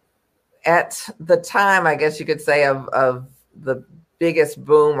so at the time, I guess you could say, of the biggest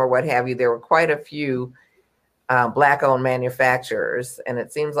boom or what have you, there were quite a few Black-owned manufacturers, and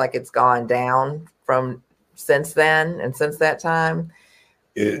it seems like it's gone down from since then and since that time.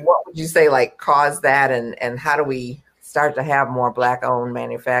 What would you say caused that, and how do we start to have more Black-owned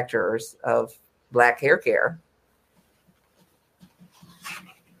manufacturers of Black hair care?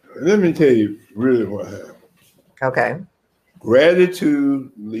 Let me tell you really what happened. Okay. Gratitude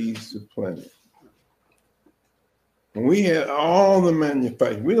leads to plenty. When we had all the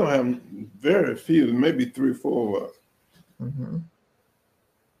manufacturers, we don't have very few, maybe 3 or 4 of us.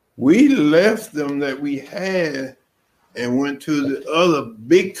 We left them that we had and went to the other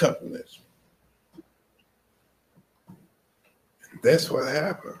big companies. That's what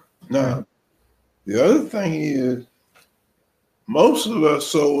happened. Now, the other thing is, most of us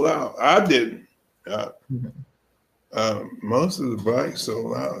sold out. I didn't. Most of the Blacks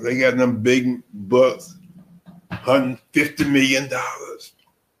sold out. They got them big bucks, $150 million.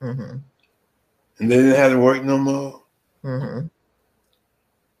 And they didn't have to work no more. And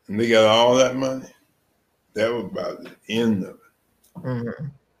they got all that money. That was about the end of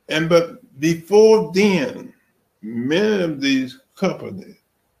it. But before then, many of these companies,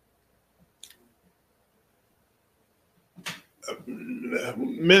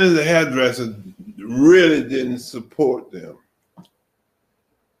 many of the hairdressers really didn't support them.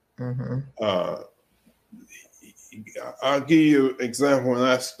 Mm-hmm. I'll give you an example. When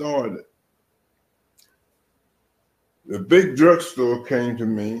I started, the big drugstore came to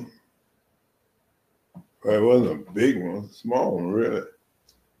me. Well, it wasn't a big one, a small one, really,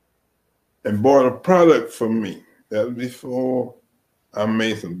 and bought a product from me. That was before I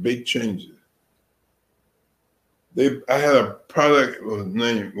made some big changes. I had a product, it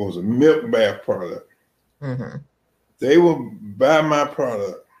was a milk bath product. Mm-hmm. They would buy my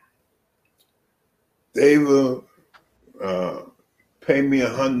product. They will pay me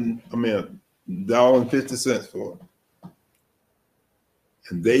 $1.50 for it.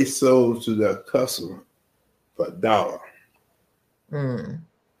 And they sold to their customer for $1. Mm.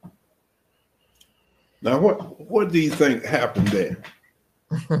 Now, what do you think happened there?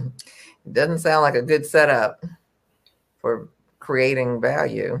 It doesn't sound like a good setup for creating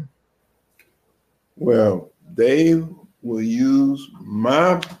value. Well, they will use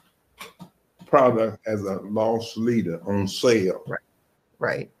my product as a loss leader on sale.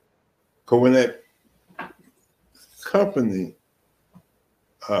 Right. Because when that company,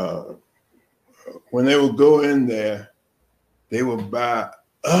 when they would go in there, they would buy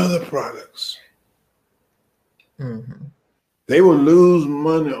other products. Mm-hmm. They will lose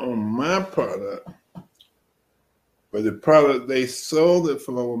money on my product, but the product they sold it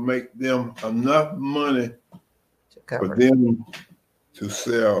for will make them enough money for them to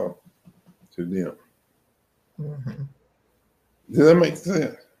sell to them. Mm-hmm. Does that make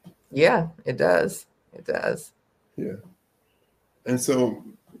sense? Yeah, it does. It does. Yeah. And so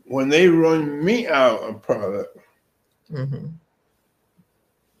when they run me out a product, mm-hmm.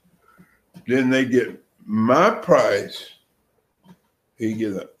 then they get my price. He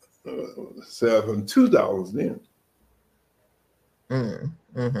get a sell from $2 then.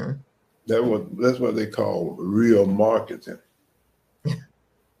 Mm-hmm. That's what they call real marketing.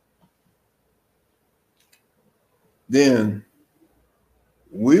 Then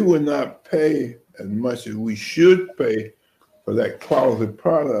we would not pay as much as we should pay for that quality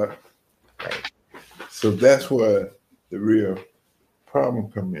product. Right. So that's where the real problem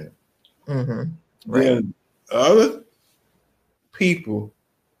come in. Mm-hmm. Right. Then other people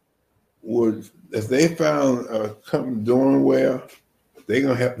would, if they found a company doing well, they're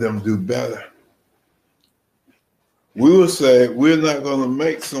going to help them do better. We will say, we're not going to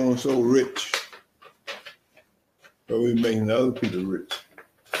make so-and-so rich, but we're making other people rich.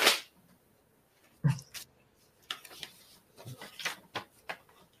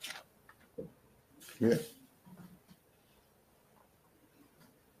 Yeah.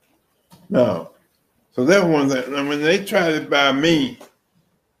 Now, so that one thing. Now, when they tried to buy me,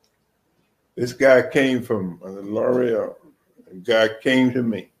 this guy came from L'Oreal. A guy came to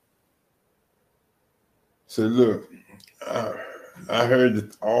me. Said, look, I heard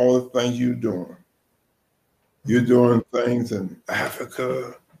that all the things you're doing. You're doing things in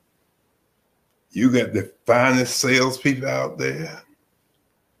Africa. You got the finest salespeople out there.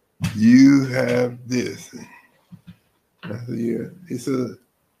 You have this. I said, yeah. He said,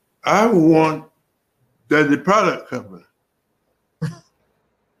 I want the product company.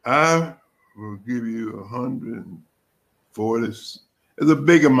 I will give you 140. It's a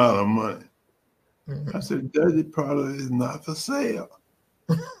big amount of money. I said, Dirty product is not for sale.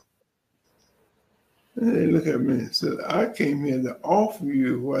 And they look at me and said, I came here to offer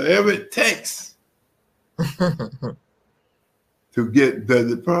you whatever it takes to get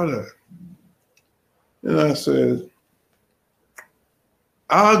Dirty product. And I said,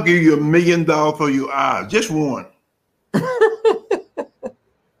 I'll give you $1 million for your eyes, just one.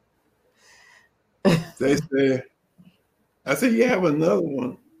 They said, I said, you have another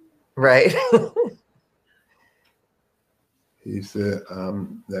one. Right. He said,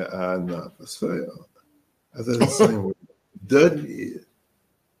 that eye not for sale. I said, the same way Dudley is.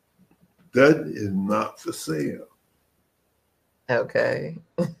 Dudley is not for sale. Okay.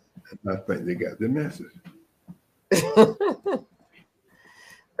 And I think they got the message.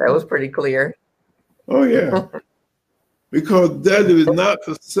 That was pretty clear. Oh, yeah. Because Dudley is not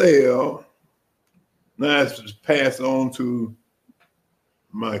for sale. Now it's passed on to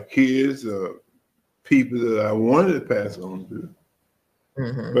my kids or people that I wanted to pass on to.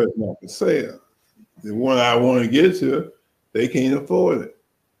 Mm-hmm. But it's not for sale. The one I want to get to, they can't afford it.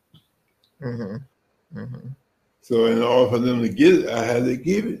 Mm-hmm. Mm-hmm. So in order for them to get it, I had to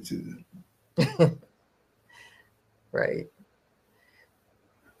give it to them. Right.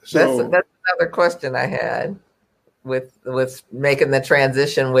 So That's another question I had. with making the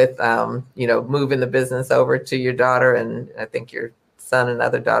transition with moving the business over to your daughter, and I think your son and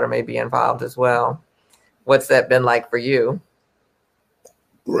other daughter may be involved as well. What's that been like for you?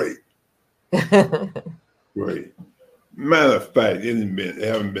 Great. Great. Matter of fact, it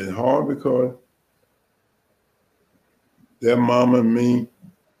haven't been hard because their mama and me,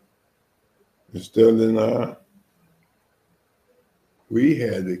 Estelle and I, we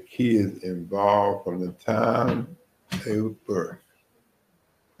had the kids involved from the time they were birth.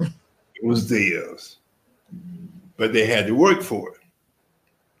 It was theirs, but they had to work for it.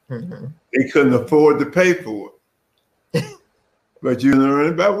 Mm-hmm. They couldn't afford to pay for it, but you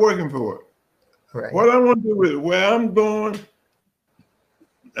learn about working for it. Right. What I want to do with where I'm going,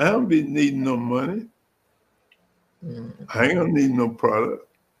 I don't be needing no money. Mm-hmm. I ain't gonna need no product.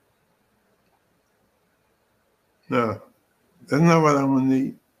 No, that's not what I'm gonna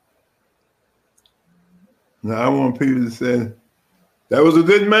need. No, I want people to say, that was a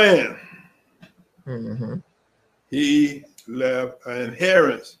good man. Mm-hmm. He left an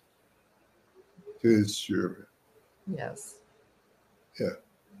inheritance to his children. Yes. Yeah.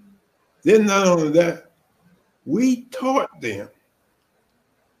 Then not only that, we taught them.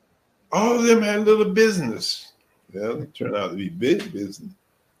 All of them had a little business. Well, it turned out to be big business.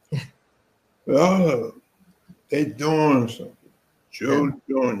 But all of them, they doing something. Joe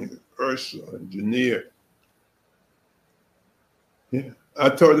Jr., Ursula, and Janier. Yeah. I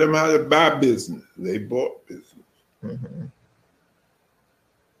taught them how to buy business. They bought business. Mm-hmm.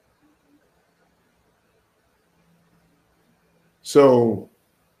 So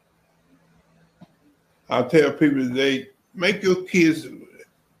I tell people today, make your kids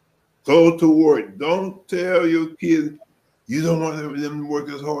go to work. Don't tell your kids you don't want them to work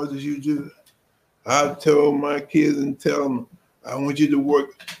as hard as you do. I tell my kids and tell them, I want you to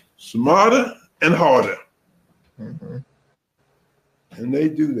work smarter and harder. Mm-hmm. And they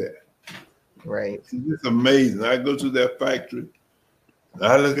do that. Right. It's just amazing. I go to that factory, and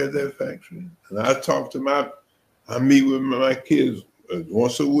I look at that factory, and I talk to I meet with my kids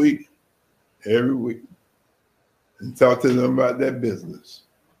once a week, every week, and talk to them about their business.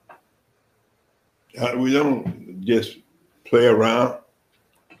 We don't just play around.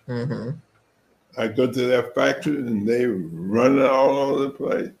 Mm-hmm. I go to that factory, and they run it all over the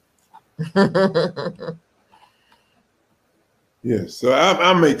place. Yeah, so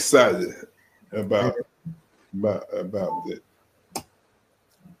I'm excited about it.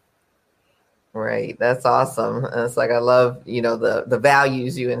 Right. That's awesome. And it's like I love, the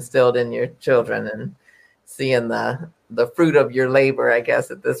values you instilled in your children and seeing the fruit of your labor, I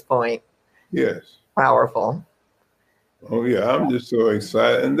guess, at this point. Yes. Powerful. Oh yeah, I'm just so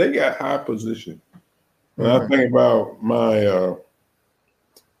excited. And they got high position. When I think about my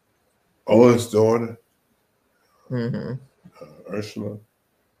oldest daughter, Ursula,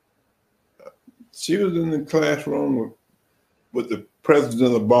 she was in the classroom with the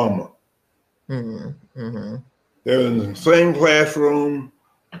President Obama. Mm-hmm. They were in the same classroom,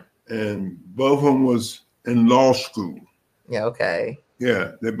 and both of them was in law school. Yeah. Okay.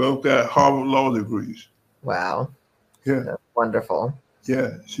 Yeah, they both got Harvard law degrees. Wow. Yeah. That's wonderful.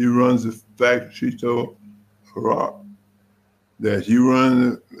 Yeah, she runs the factory. She told Barack that you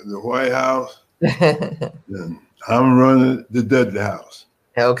run the White House, and I'm running the Dudley House.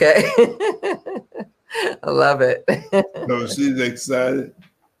 Okay. I love it. So she's excited.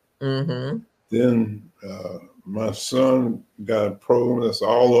 Mm-hmm. Then my son got a program that's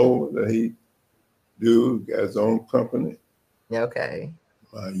all over that he got his own company. Okay.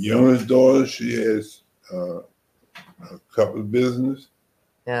 My youngest daughter, she has a couple of business.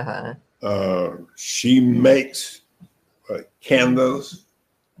 Uh-huh. She makes candles.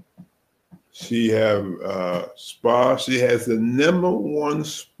 She have spa. She has the #1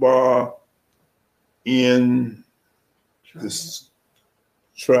 spa in this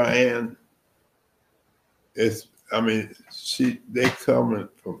Trian. They coming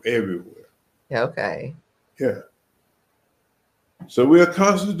from everywhere. Okay. Yeah. So we're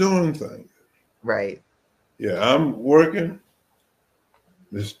constantly doing things. Right. Yeah, I'm working.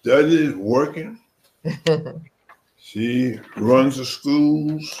 Miss Dudley is working. She runs the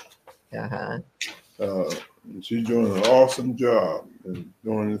schools. Uh-huh. She's doing an awesome job and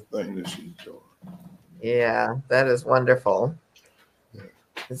doing the thing that she's doing. Yeah, that is wonderful. Yeah.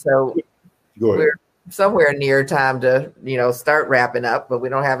 So Go ahead. we're somewhere near time to, start wrapping up, but we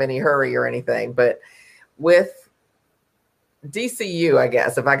don't have any hurry or anything. But with DCU, I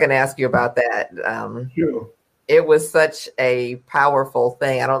guess, if I can ask you about that, Sure. It was such a powerful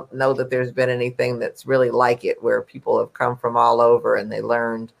thing. I don't know that there's been anything that's really like it, where people have come from all over and they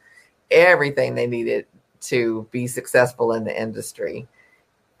learned everything they needed to be successful in the industry.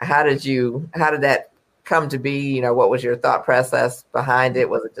 How did that come to be? You know, what was your thought process behind it?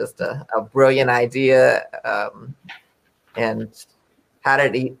 Was it just a brilliant idea? And how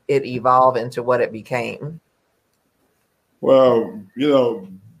did it evolve into what it became? Well, you know,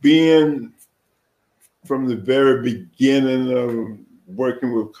 being from the very beginning of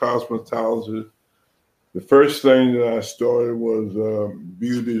working with cosmetologists, the first thing that I started was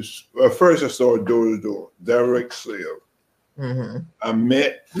beauties. First, I started door-to-door, direct sales. Mm-hmm. I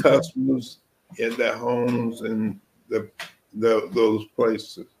met customers in their homes and those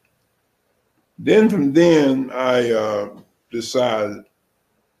places. Then from then, I decided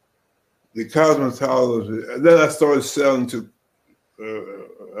the cosmetology. Then I started selling to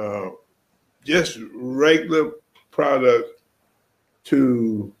just regular products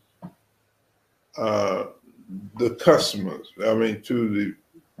to the customers. I mean, to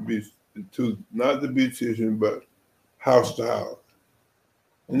not the beautician, but house to house.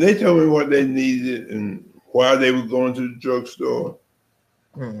 And they told me what they needed and why they were going to the drugstore.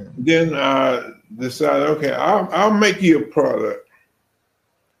 Mm-hmm. Then I decided, okay, I'll make you a product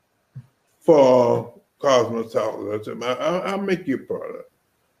for cosmetology. I said, I'll make you a product.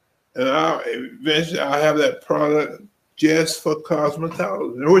 And eventually I'll have that product just for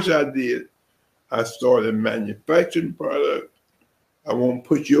cosmetology, which I did. I started manufacturing products. I won't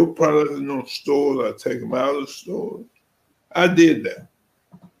put your products in no stores. I take them out of the stores. I did that.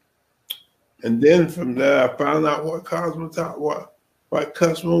 And then from there, I found out what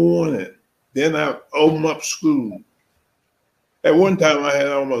customer wanted. Then I opened up schools. At one time, I had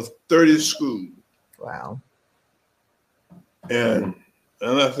almost 30 schools. Wow. And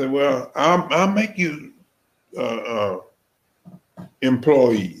I said, well, I'll make you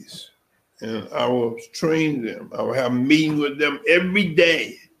employees. And I will train them. I will have meetings with them every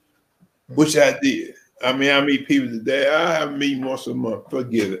day, which I did. I mean, I meet people today. I have a meeting once a month.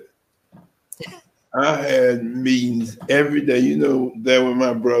 Forget it. I had meetings every day. You know, there with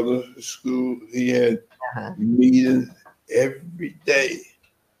my brother at school, he had meetings every day.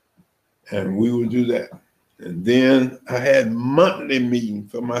 And we would do that. And then I had monthly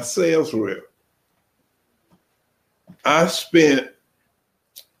meetings for my sales rep. I spent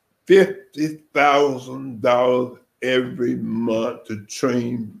 $50,000 every month to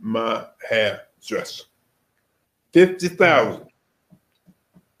train my hairdresser. $50,000.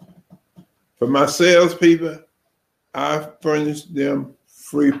 For my salespeople, I furnished them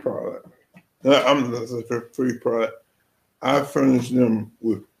free product. I'm not a free product. I furnished them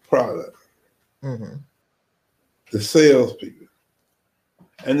with product. Mm-hmm. The salespeople.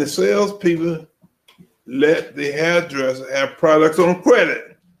 And the salespeople let the hairdresser have products on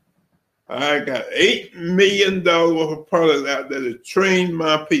credit. I got $8 million worth of products out there to train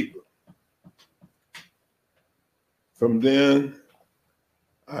my people. From then,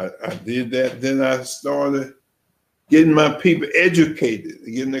 I did that. Then I started getting my people educated,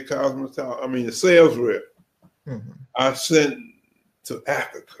 getting the the sales rep. Mm-hmm. I sent to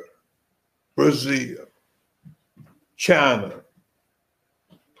Africa, Brazil, China,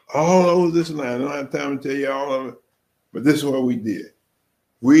 all over this land. I don't have time to tell you all of it, but this is what we did.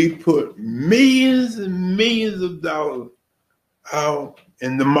 We put millions and millions of dollars out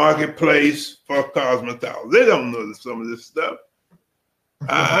in the marketplace for cosmetology. They don't know some of this stuff.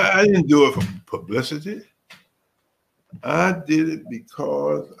 I didn't do it for publicity. I did it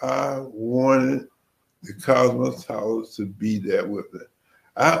because I wanted the cosmetologists to be there with it.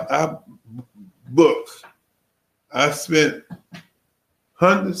 Books. I spent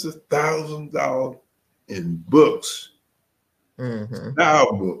hundreds of thousands of dollars in books,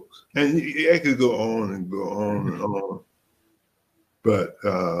 style books, and I could go on and go on and on. But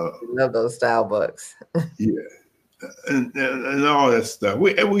I love those style books. Yeah, and all that stuff.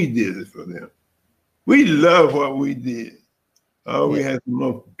 We did it for them. We love what we did. We had the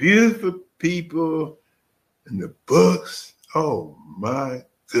most beautiful people in the books. Oh my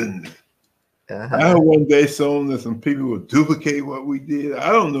goodness. I one day saw that some people would duplicate what we did.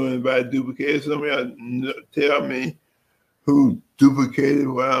 I don't know anybody duplicated. Somebody tell me who duplicated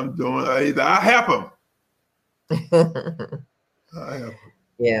what I'm doing. I help them. I help them.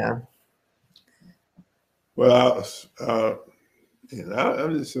 Yeah. Well, I'm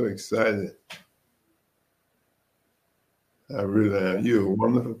just so excited. I really am. You're a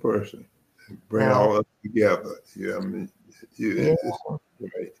wonderful person. Bring all of us together. Yeah, I mean, it's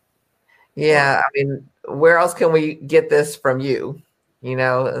great. Yeah, I mean, where else can we get this from you? You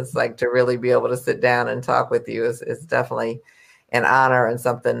know, it's like to really be able to sit down and talk with you is definitely an honor and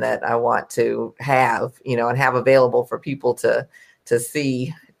something that I want to have, you know, and have available for people to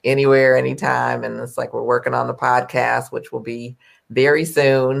see anywhere, anytime. And it's like we're working on the podcast, which will be very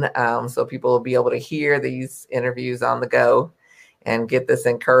soon. So people will be able to hear these interviews on the go and get this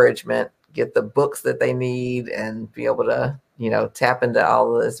encouragement, get the books that they need, and be able to, tap into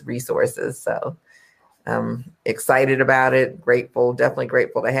all of those resources. So I'm excited about it. Grateful, definitely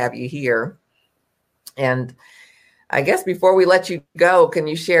grateful to have you here. And I guess before we let you go, can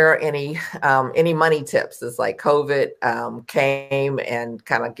you share any money tips? It's like COVID came and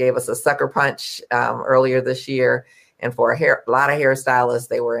kind of gave us a sucker punch earlier this year. And for a lot of hairstylists,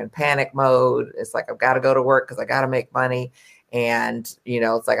 they were in panic mode. It's like, I've got to go to work because I got to make money. And,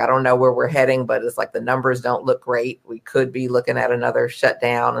 it's like, I don't know where we're heading, but it's like the numbers don't look great. We could be looking at another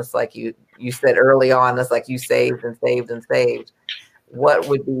shutdown. It's like you said early on, it's like you saved and saved and saved. What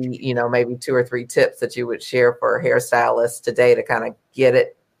would be, maybe 2 or 3 tips that you would share for hairstylists today to kind of get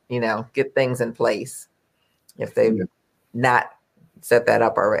it, get things in place if they've not set that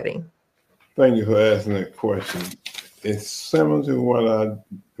up already? Thank you for asking that question. It's similar to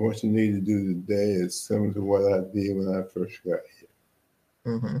what you need to do today. It's similar to what I did when I first got here.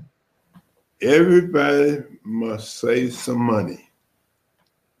 Mm-hmm. Everybody must save some money.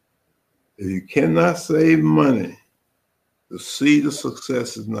 If you cannot save money, the seed of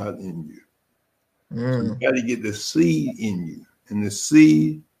success is not in you. So you got to get the seed in you. And the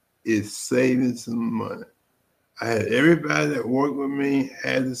seed is saving some money. I had everybody that worked with me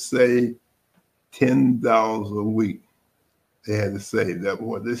had to save $10 a week. They had to save. That's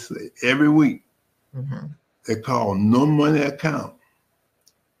what they say every week. Mm-hmm. They call no money account.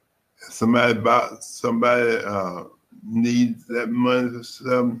 If somebody needs that money for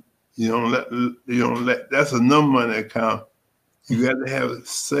something, you don't let. That's a no money account. You got to have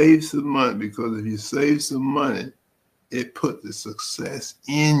save some money, because if you save some money, it puts the success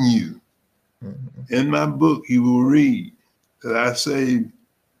in you. Mm-hmm. In my book, you will read that I saved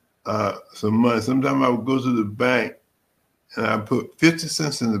some money. Sometimes I would go to the bank and I put 50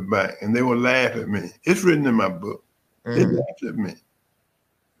 cents in the bank, and they would laugh at me. It's written in my book. Mm-hmm. They laughed at me.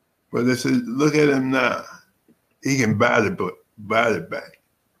 But they said, look at him now. He can buy the bank.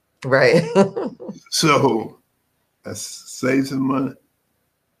 Right. So I saved some money.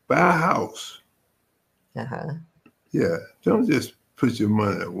 Buy a house. Uh-huh. Yeah. Don't just put your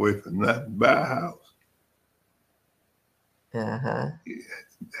money away for nothing. Buy a house. Uh-huh.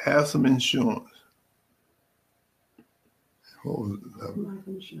 Have some insurance. Life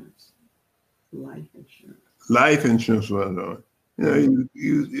insurance. Life insurance was on.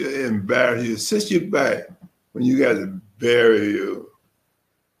 You're embarrassed. You sit your back when you got to bury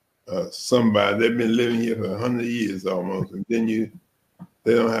somebody. They've been living here for 100 years almost, and then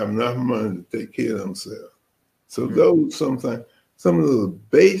they don't have enough money to take care of themselves. So those some of those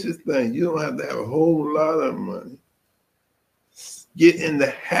basic things, you don't have to have a whole lot of money. Get in the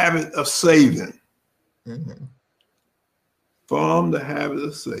habit of saving. Mm-hmm. Form the habit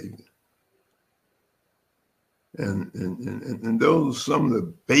of saving. And those are some of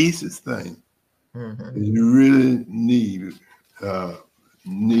the basic things that you really need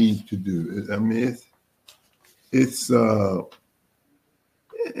to do. I mean, it's another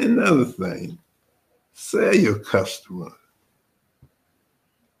thing. Sell your customer.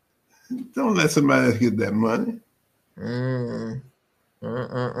 Don't let somebody else get that money. You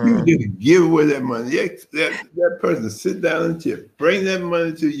just give away that money. That person sit down and chip, bring that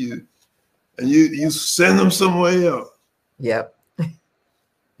money to you, and you send them somewhere else. Yep.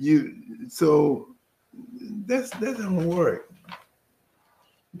 So that doesn't work.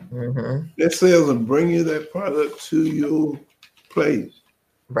 Mm-hmm. That sales will bring you that product to your place.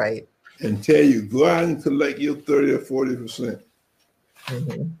 Right. And tell you, go out and collect your 30 or 40%.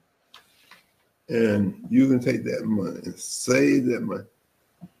 Mm-hmm. And you can take that money and save that money.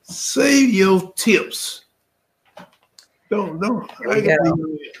 Save your tips. Don't. I got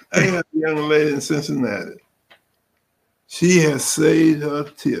a young lady in Cincinnati. She has saved her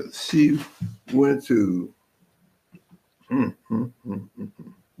tips. She went to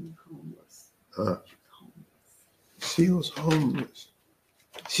she was homeless.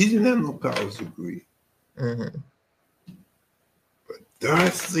 She didn't have no college degree. Mm-hmm. But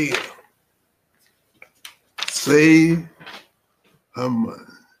Darcy saved her money.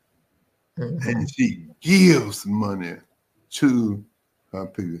 Mm-hmm. And she gives money to her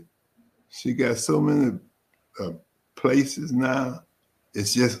people. She got so many places now.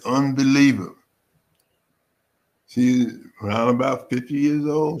 It's just unbelievable. She's around about 50 years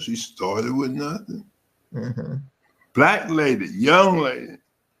old. She started with nothing. Mm-hmm. Black lady, young lady.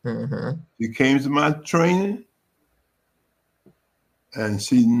 Mm-hmm. She came to my training, and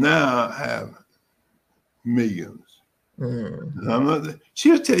she now have millions. I'm not.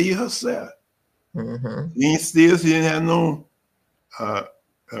 She'll tell you herself. Mm-hmm. She didn't have no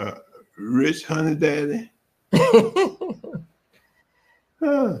rich honey daddy.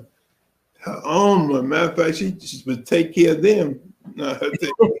 Her own. Matter of fact, she would take care of them. Not her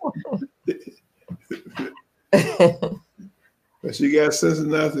but she got sense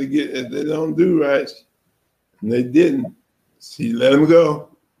enough to get if they don't do right, and they didn't. She let them go.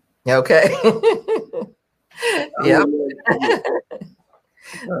 Okay. Yeah.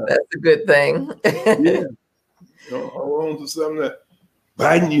 That's a good thing. Yeah. Don't hold on to something that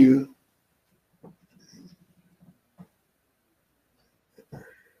biting you.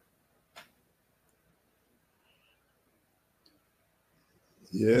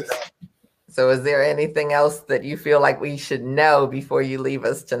 Yes. So is there anything else that you feel like we should know before you leave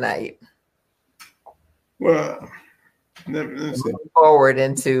us tonight? Well, let me see. Forward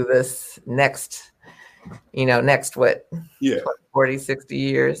into this next what? Yeah. 40, 60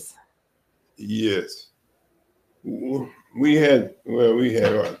 years? Yes. We had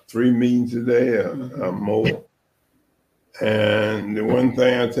what, 3 meetings today or more. And the one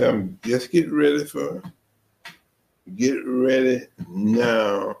thing I tell them, just get ready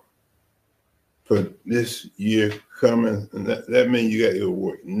now for this year coming. And that means you got your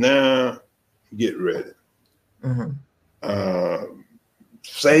work now. Get ready. Mm-hmm.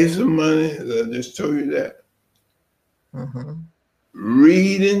 Save some money. I just told you that. Mm-hmm.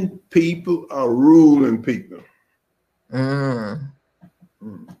 Reading people are ruling people.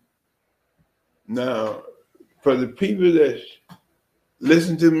 Now, for the people that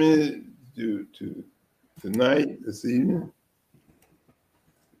listen to me tonight, this evening,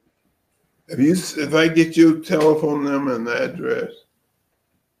 if I get your telephone number and address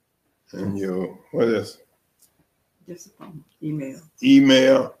and your what else? Just email.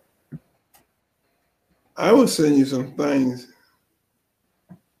 Email. I will send you some things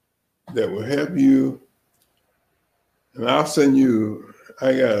that will help you, and I'll send you.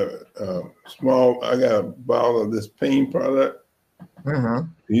 I got a bottle of this pain product. Mm-hmm.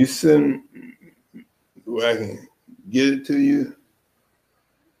 You send where I can get it to you,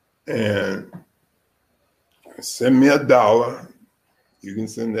 and send me $1. You can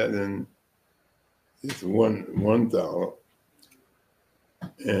send that in. It's $1,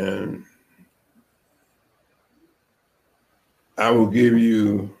 and I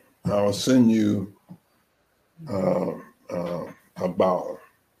will send you a bottle.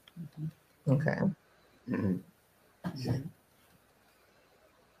 Okay. Mm-hmm. Yeah.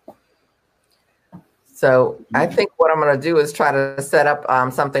 So I think what I'm going to do is try to set up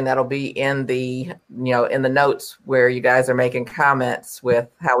something that'll be in the notes where you guys are making comments with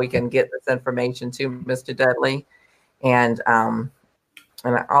how we can get this information to Mr. Dudley, and I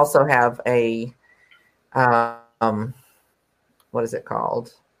also have a what is it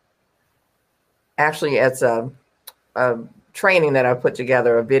called? Actually, it's a training that I put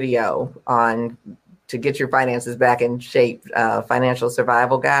together, a video on to get your finances back in shape, financial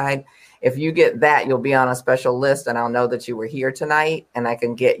survival guide. If you get that, you'll be on a special list, and I'll know that you were here tonight, and I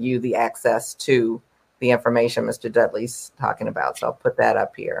can get you the access to the information Mr. Dudley's talking about. So I'll put that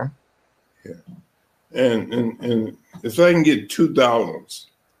up here. Yeah. And if I can get $2,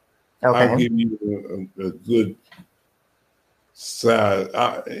 okay, I'll give you a good size.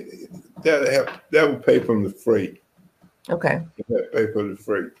 That will pay from the freight. Okay. That pay for the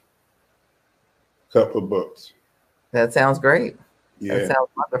freight. Couple bucks. That sounds great. Yeah. That sounds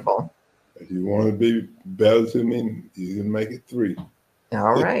wonderful. If you want to be better to me, you can make it 3.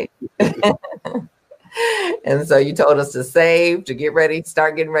 All right. And so you told us to save, to get ready,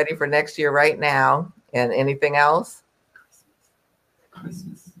 start getting ready for next year right now. And anything else?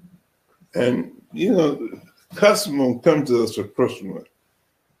 Christmas. And, customers come to us for Christmas.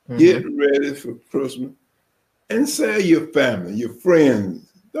 Mm-hmm. Get ready for Christmas and sell your family, your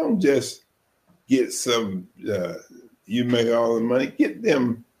friends. Don't just get some, you make all the money, get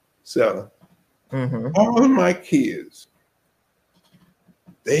them selling. Mm-hmm. All of my kids,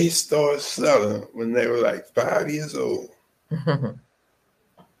 they started selling when they were like 5 years old. Mm-hmm.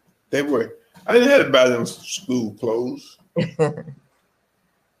 I didn't have to buy them school clothes.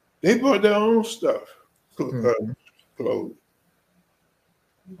 They bought their own stuff, clothes.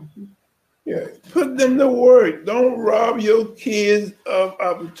 Mm-hmm. Yeah, put them to work. Don't rob your kids of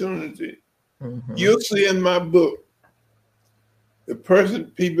opportunity. Mm-hmm. You'll see in my book, the person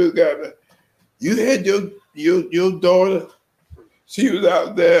people got. You had your daughter. She was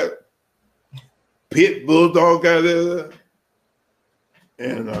out there, pit bulldog out there,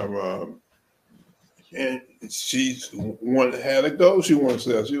 and she had a goal she wanted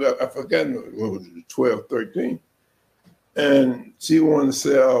to sell. I forgot what was it, 12, 13. and she wanted to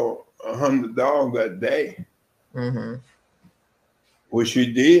sell $100 that day, Mm-hmm. which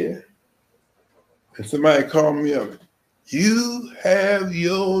she did. And somebody called me up. You have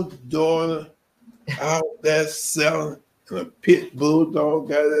your daughter out there selling, and a pit bulldog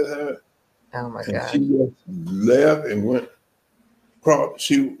got at her. Oh my And God. she just left and went across.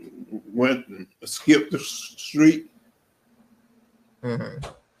 She went and skipped the street. Mm-hmm.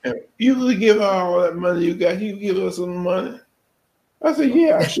 And you could give her all that money you got. You give her some money. I said,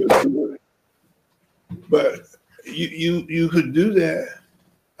 yeah, I should do it. But you could do that.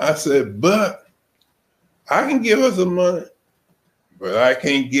 I said, but I can give her some money, but I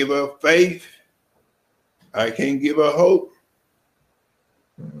can't give her faith. I can't give her hope.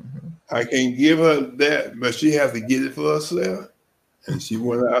 Mm-hmm. I can't give her that, but she has to get it for herself. And she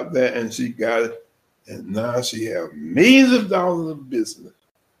went out there and she got it. And now she has millions of dollars of business.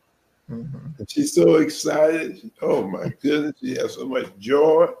 Mm-hmm. And she's so excited. Oh my goodness. She has so much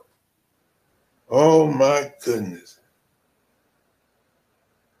joy. Oh my goodness.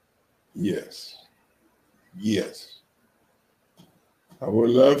 Yes. Yes. I would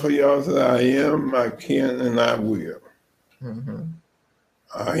love for y'all to say, I am, I can, and I will. Mm-hmm.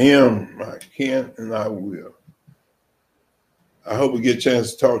 I am, I can, and I will. I hope we get a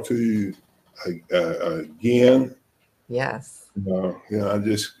chance to talk to you again. Yes. I'm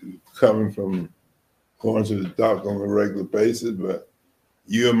just coming from going to the doctor on a regular basis, but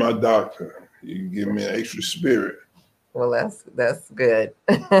you're my doctor. You can give me an extra spirit. Well, that's good.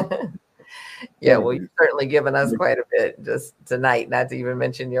 Yeah, well, you've certainly given us quite a bit just tonight, not to even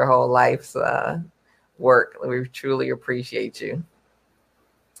mention your whole life's work. We truly appreciate you.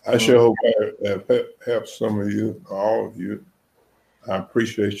 I sure hope I have helped some of you, all of you. I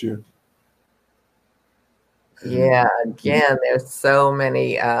appreciate you. Yeah, again, there's so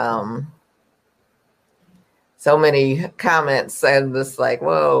many comments and just like,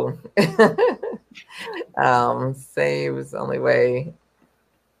 whoa. Saves only way.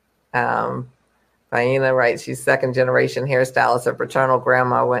 Diana writes, she's second generation hairstylist. Her paternal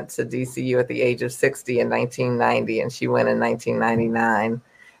grandma went to DCU at the age of 60 in 1990, and she went in 1999.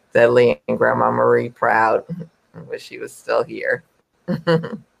 Dudley and Grandma Marie proud, wish she was still here.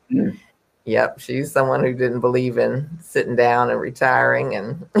 Yep, she's someone who didn't believe in sitting down and retiring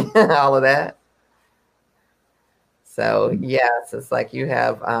and all of that. So yes, it's like you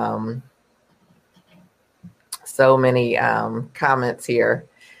have so many comments here.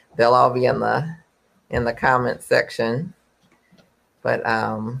 They'll all be in the comment section. But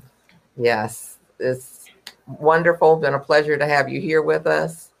yes, it's wonderful. Been a pleasure to have you here with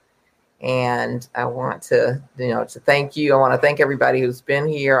us. And I want to, to thank you. I want to thank everybody who's been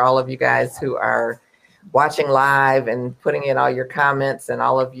here, all of you guys who are watching live and putting in all your comments, and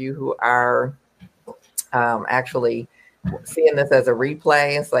all of you who are actually seeing this as a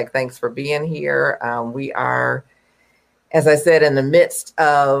replay. It's like, thanks for being here. We are, as I said, in the midst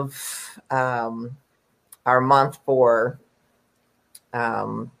of our month for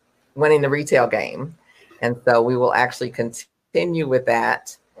winning the retail game. And so we will actually continue with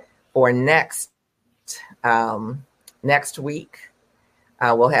that for next week.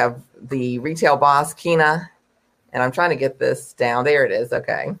 We'll have the retail boss, Kina, and I'm trying to get this down. There it is.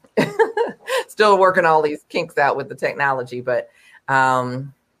 Okay. Still working all these kinks out with the technology, but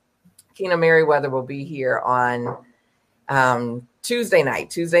Kina Merriweather will be here on Tuesday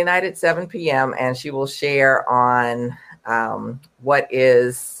night at 7 p.m. and she will share on what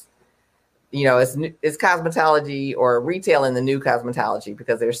is, is cosmetology or retail in the new cosmetology,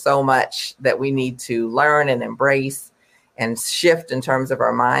 because there's so much that we need to learn and embrace and shift in terms of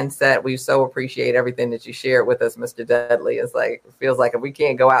our mindset. We so appreciate everything that you shared with us, Mr. Dudley. It's like, it feels like if we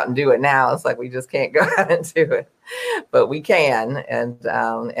can't go out and do it now, it's like we just can't go out and do it, but we can,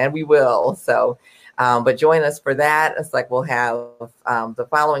 and we will. So, but join us for that. It's like we'll have the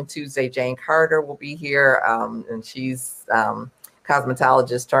following Tuesday, Jane Carter will be here, and she's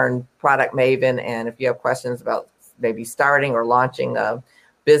cosmetologist turned product maven. And if you have questions about maybe starting or launching a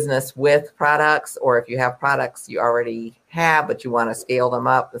business with products, or if you have products you already have but you want to scale them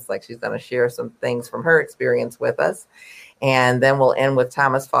up, it's like she's going to share some things from her experience with us. And then we'll end with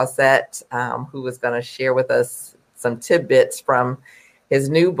Thomas Fawcett, who is going to share with us some tidbits from his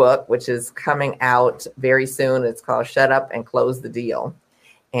new book, which is coming out very soon. It's called Shut Up and Close the Deal.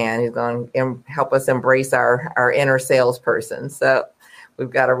 And he's going to help us embrace our inner salesperson. So we've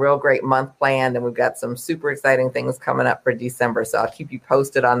got a real great month planned, and we've got some super exciting things coming up for December. So I'll keep you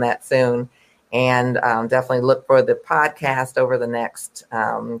posted on that soon. And definitely look for the podcast over the next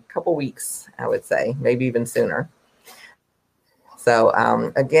couple weeks, I would say, maybe even sooner. So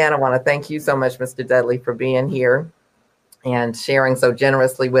again, I want to thank you so much, Mr. Dudley, for being here. and sharing so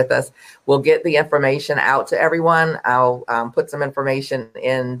generously with us. We'll get the information out to everyone. I'll put some information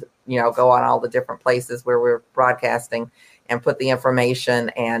in, go on all the different places where we're broadcasting and put the information.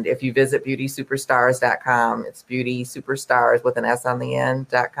 And if you visit beautysuperstars.com, it's beautysuperstars with an S on the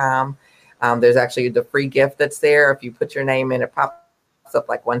end.com. There's actually the free gift that's there. If you put your name in, it pops up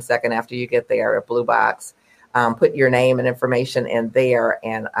like 1 second after you get there, a blue box. Put your name and information in there,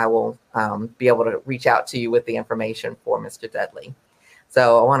 and I will be able to reach out to you with the information for Mr. Dudley.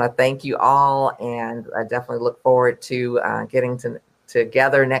 So I want to thank you all, and I definitely look forward to getting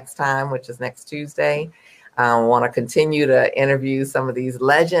together next time, which is next Tuesday. I want to continue to interview some of these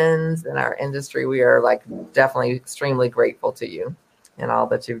legends in our industry. We are definitely extremely grateful to you and all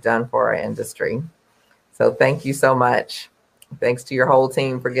that you've done for our industry. So thank you so much. Thanks to your whole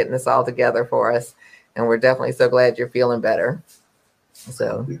team for getting this all together for us. And we're definitely so glad you're feeling better.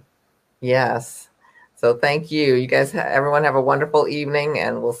 So, yes. So thank you. You guys, everyone have a wonderful evening,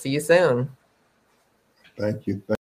 and we'll see you soon. Thank you.